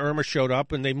Hurricane Irma showed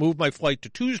up and they moved my flight to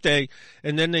Tuesday,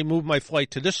 and then they moved my flight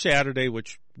to this Saturday,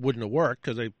 which wouldn't have worked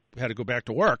because I had to go back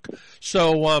to work.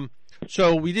 So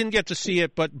we didn't get to see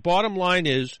it. But bottom line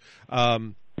is,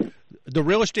 the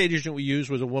real estate agent we used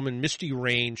was a woman, Misty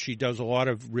Rain. She does a lot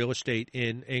of real estate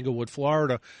in Englewood,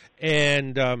 Florida,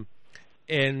 and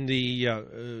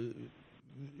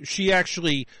she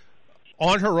actually,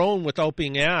 on her own, without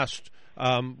being asked,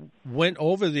 went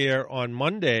over there on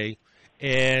Monday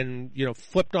and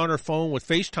flipped on her phone with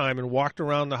FaceTime and walked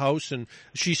around the house. And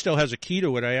she still has a key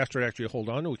to it. I asked her to actually hold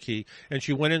on to a key, and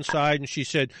she went inside and she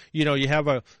said, "You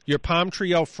have your palm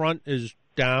tree out front is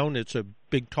down. It's a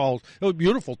big, tall,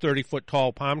 beautiful 30-foot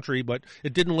tall palm tree, but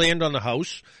it didn't land on the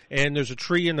house. And there's a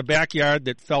tree in the backyard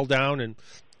that fell down, and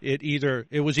it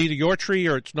was either your tree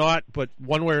or it's not, but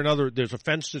one way or another, there's a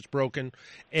fence that's broken."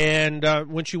 And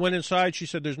when she went inside, she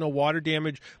said there's no water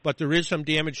damage, but there is some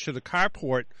damage to the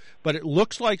carport. But it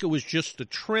looks like it was just the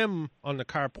trim on the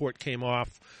carport came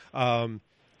off, the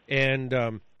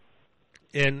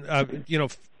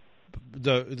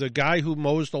guy who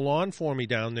mows the lawn for me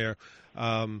down there,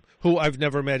 who I've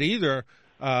never met either,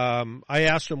 I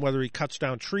asked him whether he cuts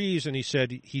down trees, and he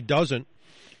said he doesn't,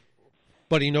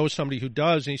 but he knows somebody who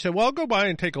does. And he said, "Well, I'll go by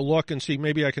and take a look and see,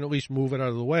 maybe I can at least move it out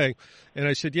of the way." And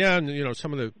I said, "Yeah, and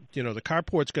some of the the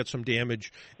carport's got some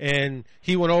damage." And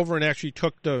he went over and actually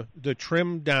took the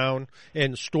trim down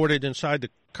and stored it inside the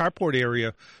carport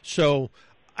area. So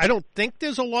I don't think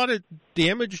there's a lot of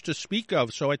damage to speak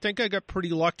of, so I think I got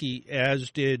pretty lucky,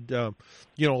 as did a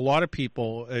lot of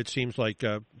people. It seems like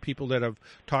people that I've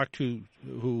talked to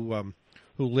who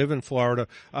live in Florida.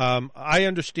 I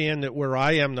understand that where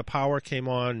I am, the power came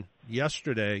on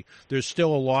yesterday. There's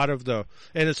still a lot of and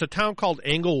it's a town called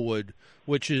Englewood,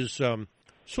 which is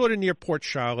sort of near Port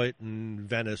Charlotte and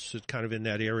Venice. It's kind of in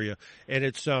that area, and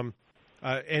it's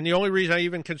and the only reason I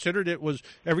even considered it was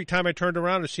every time I turned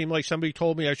around, it seemed like somebody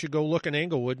told me I should go look in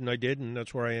Englewood, and I did, and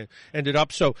that's where I ended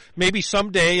up. So maybe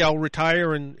someday I'll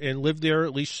retire and live there,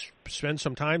 at least spend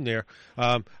some time there.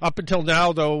 Up until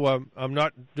now, though, I'm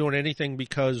not doing anything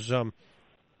because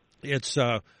it's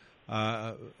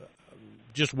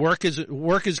just work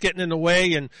is getting in the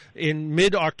way. And in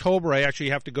mid-October, I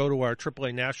actually have to go to our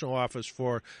AAA national office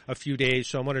for a few days,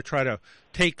 so I'm going to try to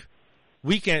take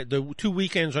the 2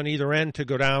 weekends on either end to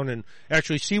go down and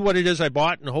actually see what it is I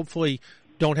bought, and hopefully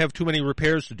don't have too many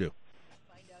repairs to do.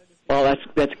 Well,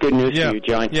 that's good news for you,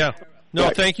 John. Yeah. No,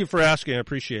 thank you for asking. I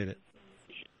appreciate it.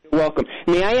 You're welcome.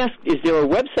 May I ask, is there a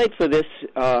website for this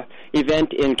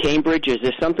event in Cambridge? Is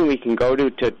there something we can go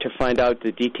to find out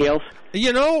the details?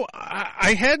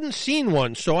 I hadn't seen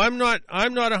one, so I'm not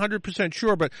 100%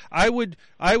 sure, but I would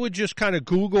just kind of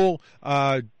Google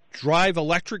Drive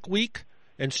Electric Week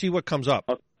and see what comes up.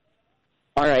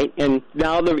 All right, and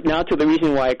now to the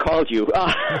reason why I called you.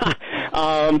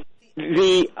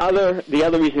 The other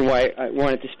reason why I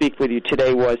wanted to speak with you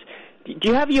today was, do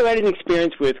you have any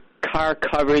experience with car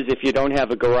covers if you don't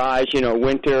have a garage,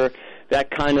 winter,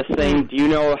 that kind of thing? Do you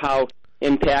know how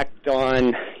impact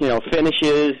on,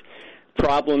 finishes,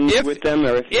 problems with them?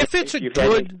 Or if it's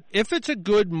a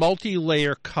good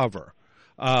multi-layer cover,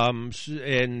 and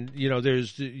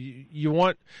there's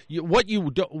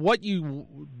what you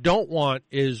don't want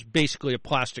is basically a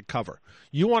plastic cover.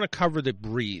 You want a cover that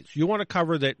breathes. You want a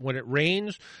cover that when it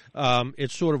rains,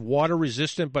 it's sort of water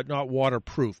resistant but not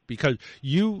waterproof, because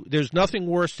there's nothing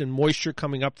worse than moisture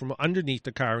coming up from underneath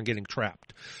the car and getting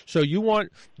trapped. So you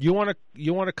want a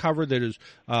cover that is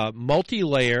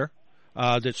multi-layer,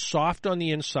 that's soft on the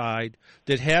inside,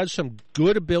 that has some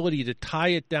good ability to tie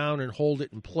it down and hold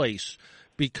it in place.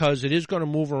 because it is going to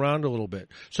move around a little bit.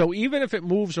 So even if it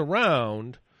moves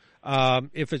around,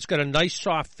 if it's got a nice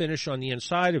soft finish on the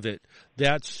inside of it,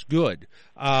 that's good.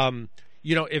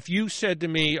 If you said to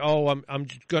me, "Oh, I'm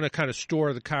going to kind of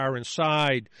store the car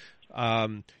inside,"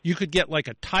 you could get like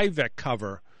a Tyvek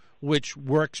cover, which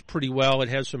works pretty well. It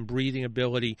has some breathing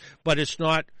ability, but it's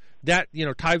not that,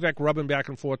 Tyvek rubbing back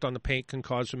and forth on the paint can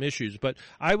cause some issues. But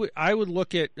I would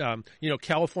look at,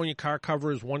 California Car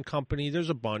Cover is one company.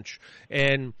 There's a bunch,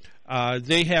 and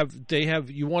they have.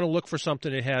 You want to look for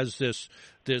something that has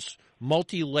this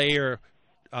multi-layer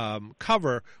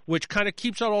cover, which kind of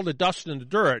keeps out all the dust and the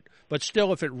dirt. But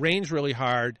still, if it rains really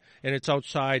hard and it's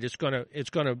outside, the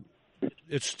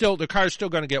car's still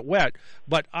going to get wet.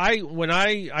 But I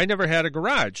never had a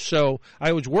garage, so I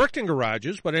always worked in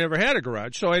garages, but I never had a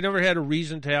garage, so I never had a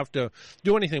reason to have to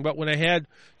do anything. But when I had,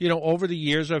 over the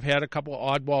years, I've had a couple of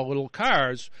oddball little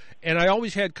cars, and I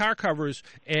always had car covers,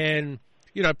 and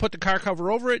I put the car cover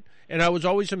over it, and I was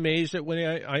always amazed that when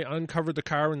I uncovered the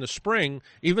car in the spring,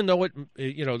 even though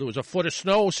there was a foot of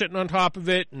snow sitting on top of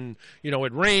it, and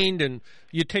it rained, and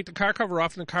you take the car cover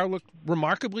off, and the car looked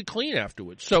remarkably clean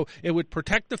afterwards. So it would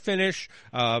protect the finish.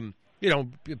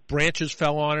 Branches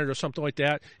fell on it or something like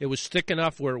that. It was thick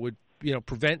enough where it would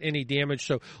prevent any damage.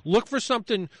 So look for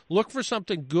something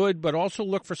good, but also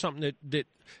look for something that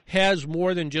has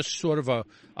more than just sort of a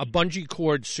bungee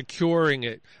cord securing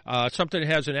it. Something that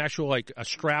has an actual, like a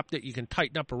strap that you can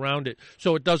tighten up around it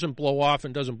so it doesn't blow off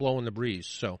and doesn't blow in the breeze.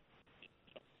 So.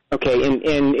 Okay, and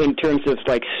in terms of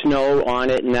like snow on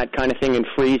it and that kind of thing and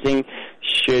freezing,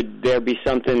 should there be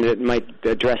something that might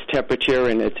address temperature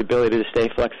and its ability to stay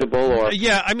flexible? Or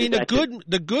yeah, I mean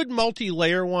the good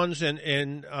multi-layer ones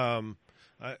and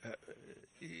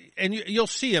you'll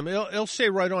see them. It'll say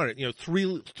right on it,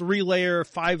 3-layer,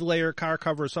 5-layer car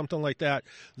cover or something like that.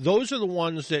 Those are the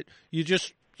ones that you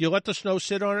let the snow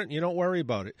sit on it and you don't worry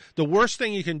about it. The worst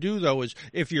thing you can do though is,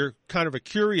 if you're kind of a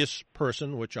curious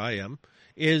person, which I am,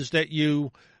 is that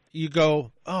you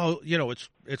go, oh,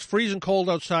 it's freezing cold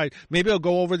outside. Maybe I'll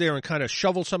go over there and kind of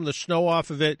shovel some of the snow off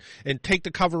of it and take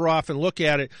the cover off and look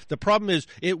at it. The problem is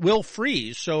it will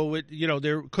freeze, so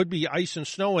there could be ice and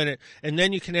snow in it, and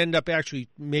then you can end up actually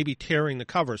maybe tearing the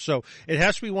cover. So it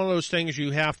has to be one of those things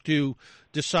you have to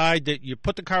decide that you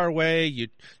put the car away,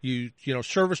 you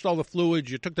serviced all the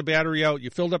fluids, you took the battery out, you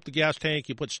filled up the gas tank,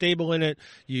 you put stable in it,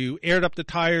 you aired up the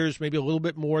tires maybe a little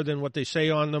bit more than what they say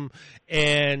on them,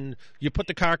 and you put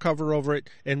the car cover over it,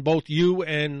 and both you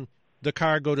and the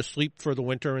car go to sleep for the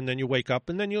winter, and then you wake up,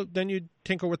 and then you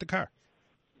tinker with the car.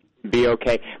 Be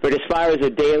okay. But as far as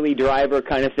a daily driver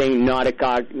kind of thing, not a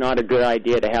good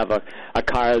idea to have a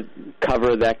car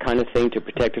cover, that kind of thing, to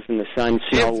protect it from the sun,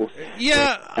 snow.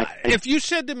 If you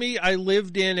said to me I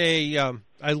lived in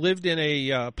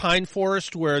a pine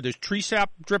forest where there's tree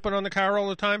sap dripping on the car all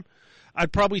the time,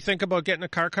 I'd probably think about getting a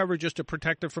car cover just to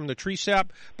protect it from the tree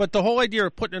sap. But the whole idea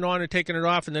of putting it on and taking it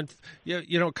off, and then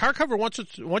car cover, once you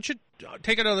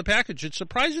take it out of the package, it's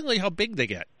surprisingly how big they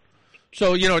get.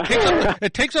 So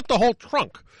it takes up the whole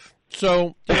trunk.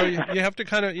 So you have to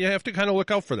kind of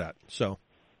look out for that. So.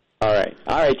 All right,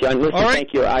 John. Listen,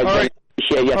 thank you. I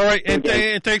appreciate it. All right,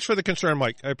 and thanks for the concern,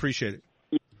 Mike. I appreciate it.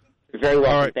 You're very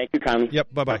welcome. All right. Thank you, Connie.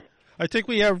 Yep. Bye. I think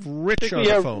we have Rich on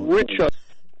the phone.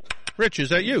 Rich, is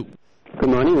that you? Good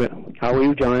morning. How are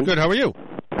you, John? Good. How are you?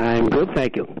 I'm good,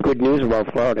 thank you. Good news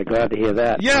about Florida. Glad to hear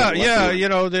that. Yeah.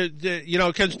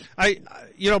 Because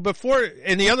before,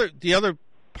 and the other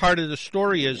part of the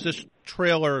story is this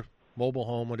trailer, mobile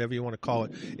home, whatever you want to call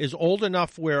it, is old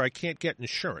enough where I can't get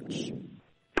insurance.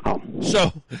 Oh.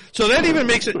 So that even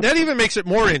makes it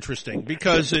more interesting,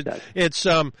 because it's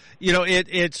and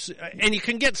you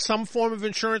can get some form of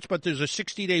insurance, but there's a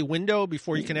 60-day window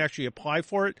before you can actually apply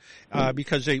for it,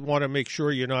 because they want to make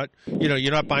sure you're not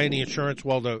buying the insurance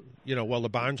while the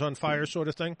barn's on fire, sort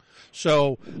of thing.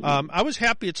 So I was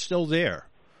happy it's still there,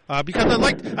 because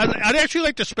I'd actually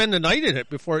like to spend the night in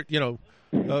it before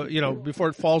before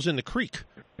it falls in the creek.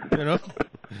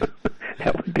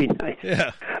 That would be nice.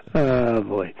 Yeah. Oh,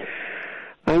 boy.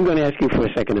 I'm going to ask you for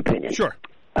a second opinion. Sure.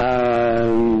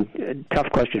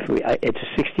 Tough question for me. It's a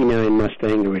 69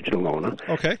 Mustang original owner.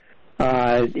 Okay.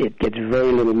 It gets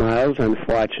very little miles,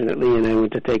 unfortunately, and I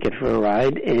went to take it for a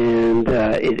ride, and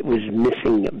it was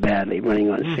missing badly, running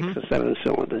on 6 or 7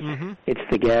 cylinders. Mm-hmm. It's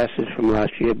the gases from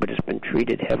last year, but it's been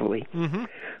treated heavily. Mm-hmm.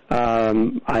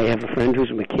 I have a friend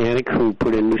who's a mechanic who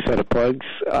put in a new set of plugs.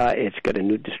 It's got a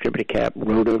new distributor cap,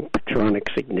 rotor,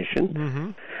 Petronics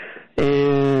ignition,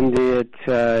 and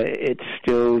it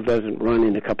still doesn't run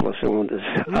in a couple of cylinders.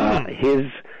 His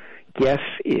guess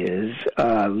is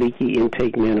leaky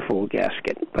intake manifold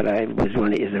gasket. But I was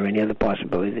wondering, is there any other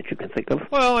possibility that you can think of?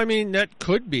 Well, I mean, that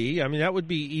could be. I mean, that would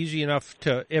be easy enough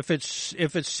to, if it's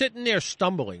sitting there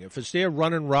stumbling, if it's there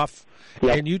running rough,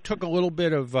 and you took a little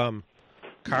bit of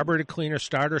carburetor cleaner,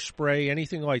 starter spray,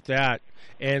 anything like that,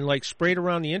 and like sprayed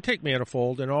around the intake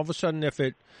manifold, and all of a sudden if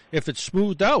it's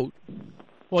smoothed out,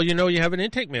 well, you know you have an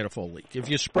intake manifold leak. If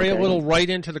you spray a little right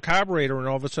into the carburetor and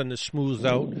all of a sudden it smooths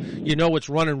out, you know it's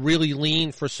running really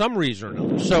lean for some reason or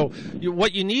another. So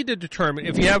what you need to determine,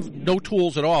 if you have no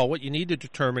tools at all, what you need to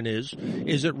determine is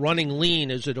it running lean?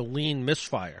 Is it a lean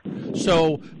misfire?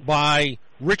 So by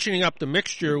richening up the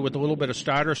mixture with a little bit of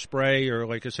starter spray or,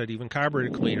 like I said, even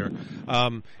carburetor cleaner,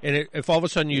 if all of a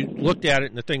sudden you looked at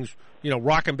it and the thing's, you know,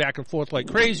 rocking back and forth like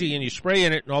crazy and you spray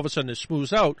in it and all of a sudden it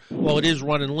smooths out, well, it is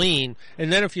running lean.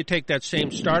 And then if you take that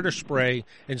same starter spray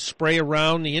and spray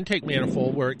around the intake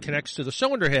manifold where it connects to the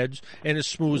cylinder heads and it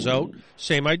smooths out,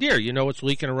 same idea. You know it's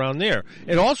leaking around there.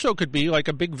 It also could be like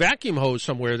a big vacuum hose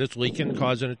somewhere that's leaking,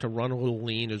 causing it to run a little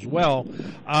lean as well.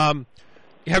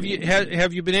 Have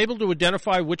you been able to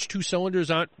identify which two cylinders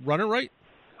aren't running right?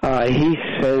 He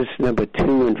says number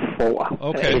 2 and 4.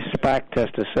 Okay. His spark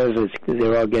tester says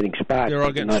they're all getting spark. They're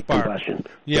all getting not spark. Combustion.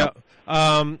 Yeah.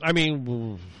 I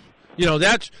mean, you know,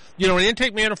 an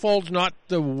intake manifold's not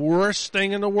the worst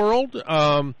thing in the world.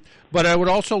 But I would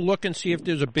also look and see if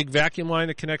there's a big vacuum line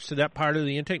that connects to that part of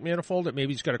the intake manifold that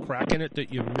maybe it's got a crack in it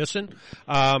that you're missing.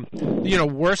 You know,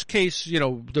 worst case, you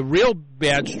know, the real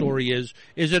bad story is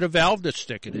it a valve that's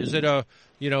sticking? Is it a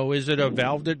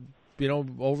valve that, you know,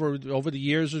 over the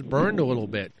years has burned a little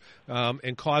bit,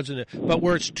 and causing it? But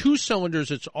where it's two cylinders,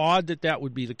 it's odd that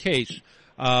would be the case.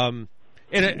 You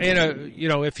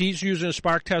know, if he's using a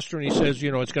spark tester and he says,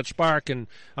 you know, it's got spark, and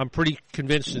I'm pretty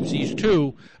convinced it's these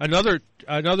two, another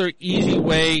easy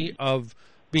way of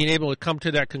being able to come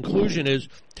to that conclusion is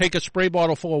take a spray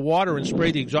bottle full of water and spray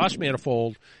the exhaust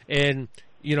manifold, and,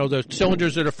 you know, the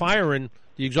cylinders that are firing,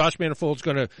 the exhaust manifold's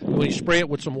going to, when you spray it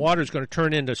with some water, it's going to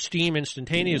turn into steam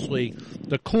instantaneously.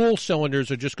 The cool cylinders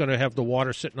are just going to have the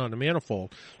water sitting on the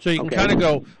manifold. So you can kind of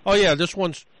go, oh yeah, this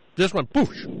one,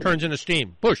 boosh, turns into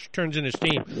steam. Boosh, turns into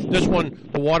steam. This one,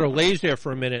 the water lays there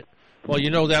for a minute. Well,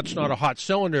 you know that's not a hot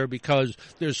cylinder because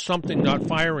there's something not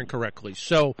firing correctly.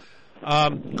 So,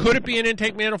 could it be an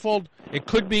intake manifold? It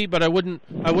could be, but I wouldn't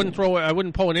pull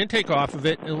an intake off of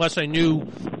it unless I knew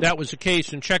that was the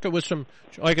case, and check it with some,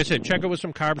 like I said, check it with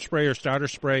some carb spray or starter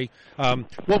spray.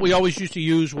 What we always used to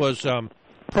use was,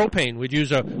 propane. We'd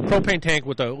use a propane tank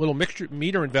with a little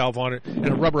metering valve on it and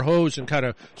a rubber hose and kind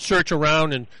of search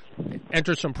around and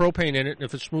enter some propane in it. And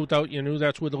if it smoothed out, you knew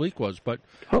that's where the leak was. But,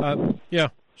 yeah.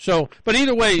 So, but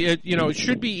either way, it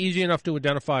should be easy enough to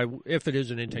identify if it is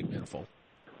an intake manifold.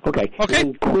 Okay.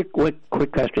 And quick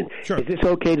question. Sure. Is this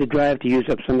okay to drive to use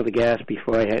up some of the gas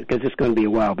before because it's going to be a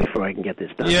while before I can get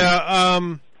this done? Yeah. I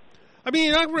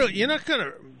mean,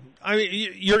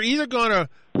 you're either going to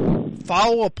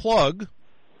follow a plug,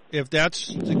 if that's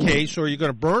the case, or you're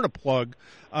going to burn a plug.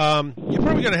 You're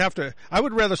probably going to have to, I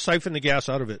would rather siphon the gas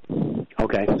out of it.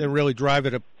 Okay. Than really drive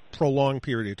it a prolonged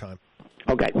period of time.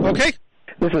 Okay. Okay?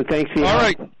 Listen, thanks for your help. All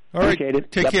right. Appreciate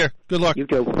it. Take care. Good luck. You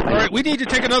too. All right. We need to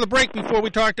take another break before we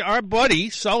talk to our buddy,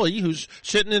 Sully, who's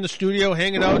sitting in the studio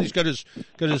hanging out. He's got his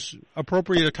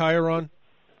appropriate attire on,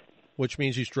 which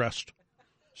means he's dressed.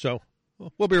 So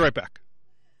we'll be right back.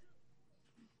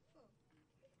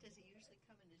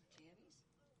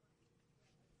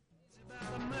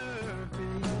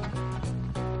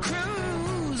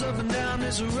 Up and down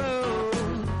this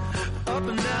road, up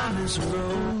and down this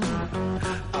road.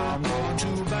 I'm going to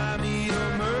buy me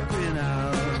a Mercury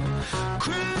now.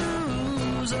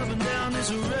 Cruise up and down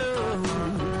this road,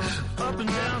 up and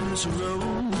down this road.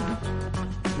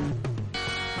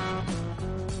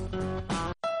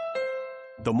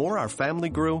 The more our family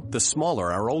grew, the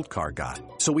smaller our old car got.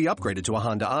 So we upgraded to a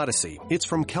Honda Odyssey. It's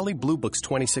from Kelley Blue Book's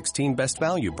 2016 Best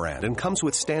Value brand and comes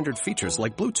with standard features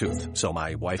like Bluetooth, so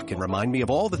my wife can remind me of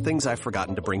all the things I've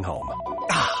forgotten to bring home.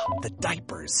 The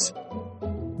diapers.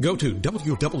 Go to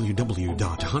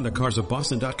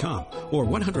www.hondacarsofboston.com or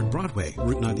 100 Broadway,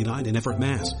 Route 99 in Everett,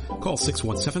 Mass. Call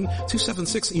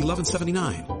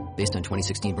 617-276-1179. Based on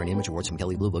 2016 brand image awards from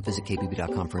Kelley Blue Book, visit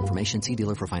kbb.com for information. See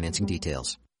dealer for financing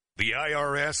details. The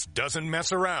IRS doesn't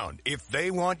mess around. If they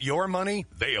want your money,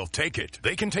 they'll take it.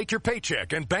 They can take your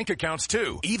paycheck and bank accounts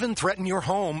too, even threaten your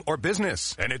home or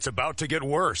business. And it's about to get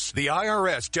worse. The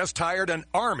IRS just hired an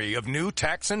army of new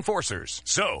tax enforcers.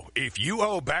 So, if you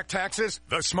owe back taxes,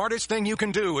 the smartest thing you can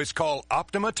do is call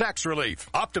Optima Tax Relief.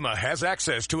 Optima has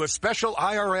access to a special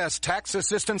IRS tax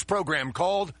assistance program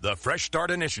called the Fresh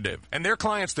Start Initiative. And their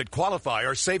clients that qualify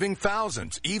are saving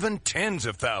thousands, even tens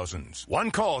of thousands. One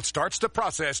call starts the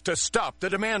process to stop the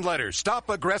demand letters, stop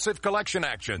aggressive collection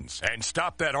actions, and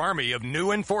stop that army of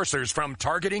new enforcers from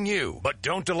targeting you. But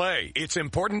don't delay. It's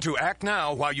important to act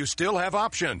now while you still have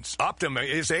options. Optima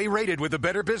is A-rated with the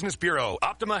Better Business Bureau.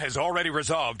 Optima has already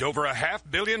resolved over $500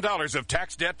 million of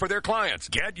tax debt for their clients.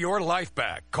 Get your life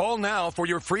back. Call now for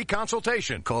your free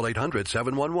consultation. Call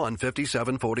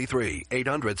 800-711-5743.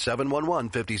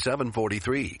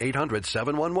 800-711-5743.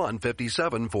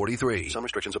 800-711-5743. Some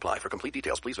restrictions apply. For complete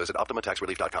details, please visit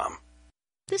OptimaTaxRelief.com.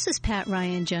 This is Pat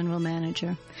Ryan, General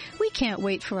Manager. We can't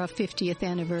wait for our 50th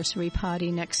anniversary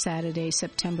party next Saturday,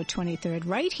 September 23rd,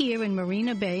 right here in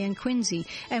Marina Bay in Quincy.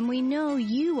 And we know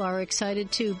you are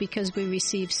excited too because we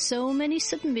received so many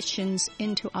submissions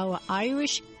into our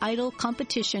Irish Idol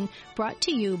competition brought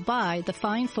to you by the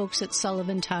fine folks at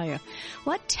Sullivan Tire.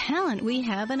 What talent we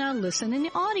have in our listening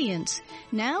audience.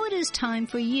 Now it is time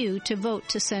for you to vote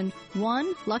to send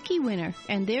one lucky winner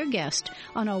and their guest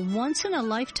on a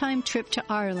once-in-a-lifetime trip to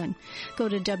Ireland. Go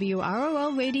to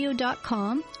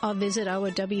WROLradio.com or visit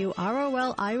our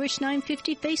WROL Irish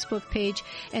 950 Facebook page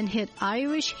and hit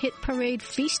Irish Hit Parade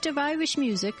Feast of Irish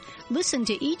Music. Listen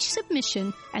to each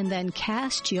submission and then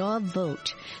cast your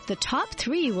vote. The top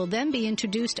 3 will then be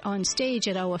introduced on stage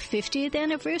at our 50th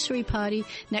anniversary party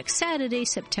next Saturday,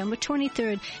 September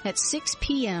 23rd at 6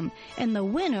 p.m. And the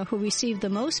winner who received the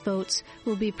most votes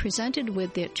will be presented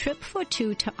with their trip for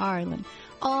 2 to Ireland.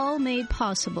 All made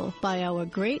possible by our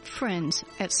great friends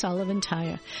at Sullivan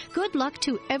Tire. Good luck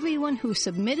to everyone who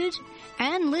submitted,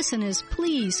 and listeners,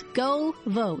 please go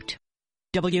vote.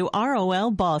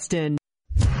 WROL Boston.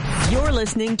 You're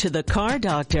listening to The Car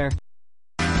Doctor.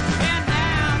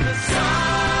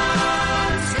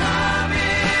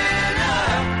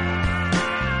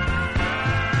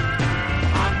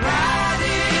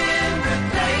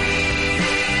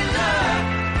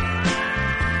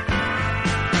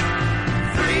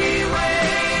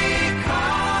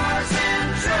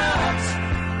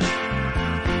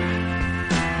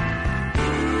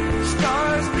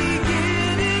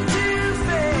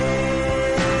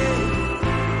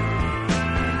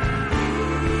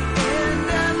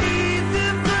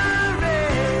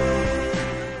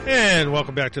 And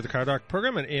welcome back to the Car Doc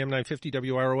program on AM 950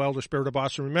 WROL, the Spirit of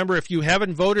Boston. Remember, if you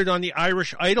haven't voted on the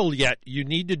Irish Idol yet, you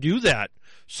need to do that.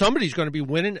 Somebody's going to be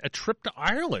winning a trip to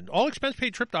Ireland, all expense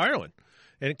paid trip to Ireland.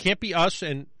 And it can't be us,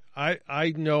 and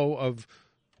I know of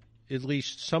at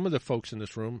least some of the folks in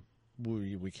this room.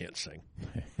 We can't sing,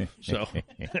 so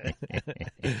yep.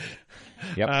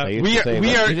 We are.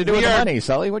 What'd you do with the money,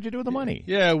 Sully? What'd you do with the money?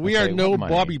 Yeah, we are no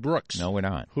Bobby Brooks. No, we're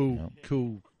not. Who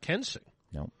can sing?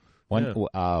 No.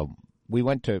 We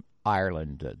went to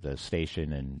Ireland, the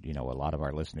station, and a lot of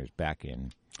our listeners back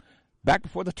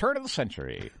before the turn of the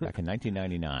century, back in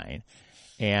 1999,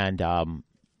 and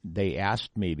they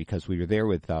asked me because we were there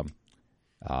with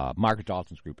Margaret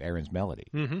Dalton's group, Aaron's Melody,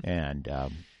 and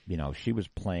she was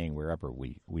playing wherever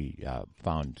we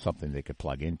found something they could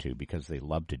plug into because they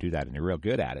love to do that and they're real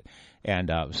good at it. And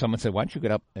someone said, "Why don't you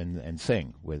get up and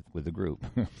sing with the group?"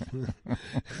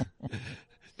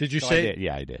 Did you so say? I did.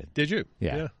 Yeah, I did. Did you?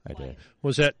 Yeah, I did.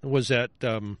 Was that?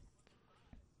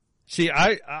 See,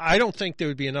 I don't think there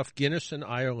would be enough Guinness in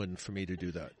Ireland for me to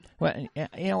do that. Well,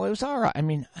 it was all right. I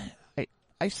mean,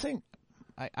 I sing.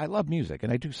 I love music,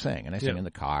 and I do sing, and I sing in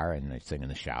the car, and I sing in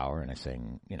the shower, and I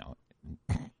sing.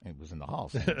 It was in the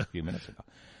hall a few minutes ago.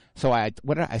 So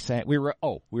what did I say? We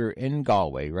were in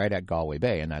Galway, right at Galway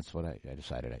Bay, and that's what I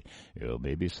decided.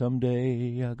 Maybe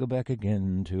someday I'll go back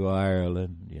again to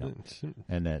Ireland,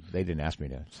 And they didn't ask me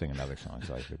to sing another song,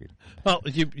 so I figured. Well,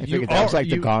 that was like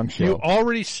the Gong Show. You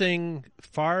already sing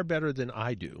far better than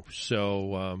I do,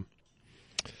 so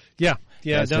yeah.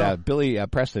 Billy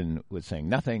Preston would sing,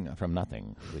 "Nothing from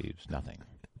nothing leaves nothing."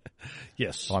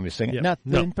 Yes. Well, I'm just singing. Yeah.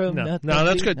 Nothing from nothing. No,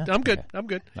 that's good. Nothing. I'm good. Okay. I'm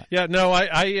good. Yeah. No,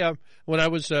 I when I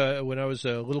was a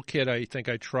little kid, I think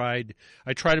I tried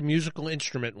a musical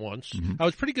instrument once. Mm-hmm. I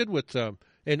was pretty good with, and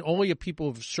only people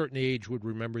of a certain age would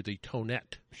remember the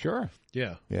tonette. Sure.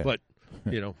 Yeah. But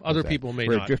other people may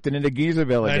We're not. We're drifting into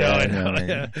Geezerville again. I know.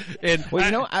 Yeah. And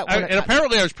and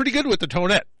apparently I was pretty good with the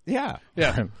tonette. Yeah.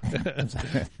 Yeah.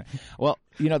 Well,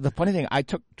 the funny thing, I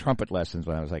took trumpet lessons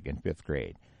when I was like in 5th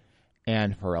grade.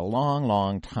 And for a long,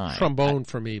 long time. Trombone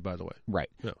for me, by the way. Right.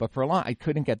 Yeah. But for a long, I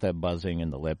couldn't get the buzzing in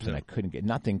the lips, and I couldn't get,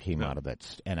 nothing came out of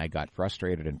that. And I got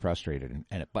frustrated.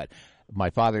 But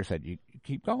my father said, you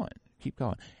keep going.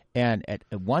 And at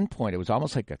one point, it was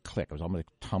almost like a click. It was almost like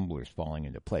tumblers falling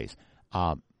into place.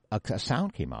 A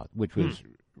sound came out,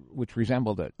 which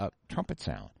resembled a trumpet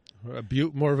sound.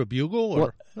 More of a bugle?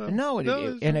 Or? No,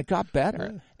 and it got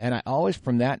better. Yeah. And I always,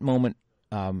 from that moment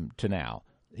to now,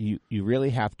 you really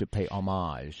have to pay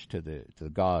homage to the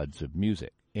gods of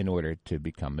music in order to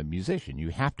become a musician. You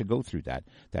have to go through that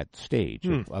stage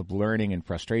of learning and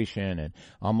frustration, and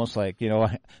almost like,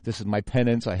 this is my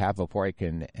penance I have before I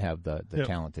can have the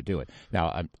talent to do it.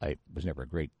 Now, I was never a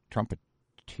great trumpeter.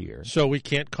 So we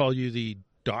can't call you the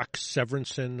Doc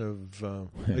Severinsen of,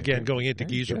 again, going into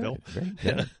Geezerville.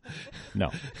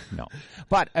 No.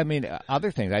 But, I mean,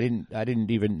 other things. I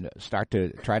didn't even start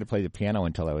to try to play the piano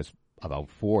until I was about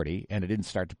 40, and I didn't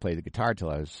start to play the guitar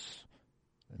until I was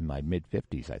in my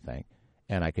mid-50s, I think.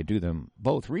 And I could do them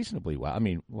both reasonably well. I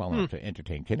mean, well enough to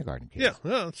entertain kindergarten kids. Yeah,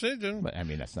 well, but I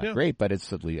mean, that's not great, but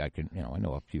it's at least I can, I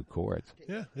know a few chords.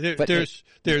 Yeah,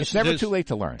 it's never too late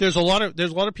to learn. There's a lot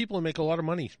of people who make a lot of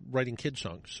money writing kid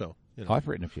songs. So I've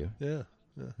written a few. Yeah.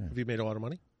 Have you made a lot of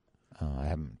money? I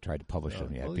haven't tried to publish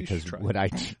them yet because what I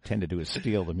tend to do is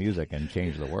steal the music and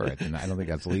change the words, and I don't think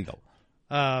that's legal.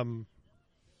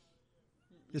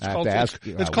 It's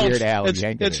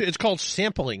called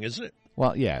sampling, isn't it?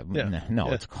 Well,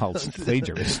 it's called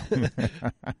plagiarism.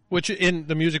 Which in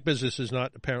the music business is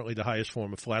not apparently the highest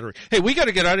form of flattery. Hey, we got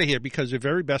to get out of here because the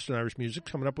very best in Irish music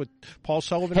coming up with Paul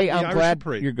Sullivan. Hey, I'm Irish glad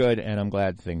Parade. You're good, and I'm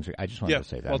glad things are. I just wanted to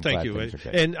say that. Well, thank you.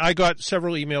 And I got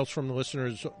several emails from the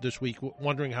listeners this week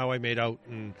wondering how I made out.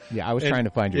 I was trying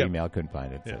to find your email, couldn't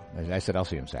find it. So I said I'll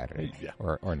see him Saturday,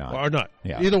 or not, or not.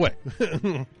 Yeah. Either way.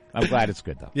 I'm glad it's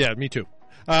good though. Yeah, me too.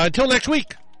 Until next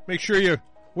week, make sure you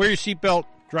wear your seatbelt,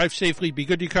 drive safely, be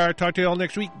good to your car. Talk to you all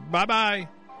next week.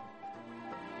 Bye-bye.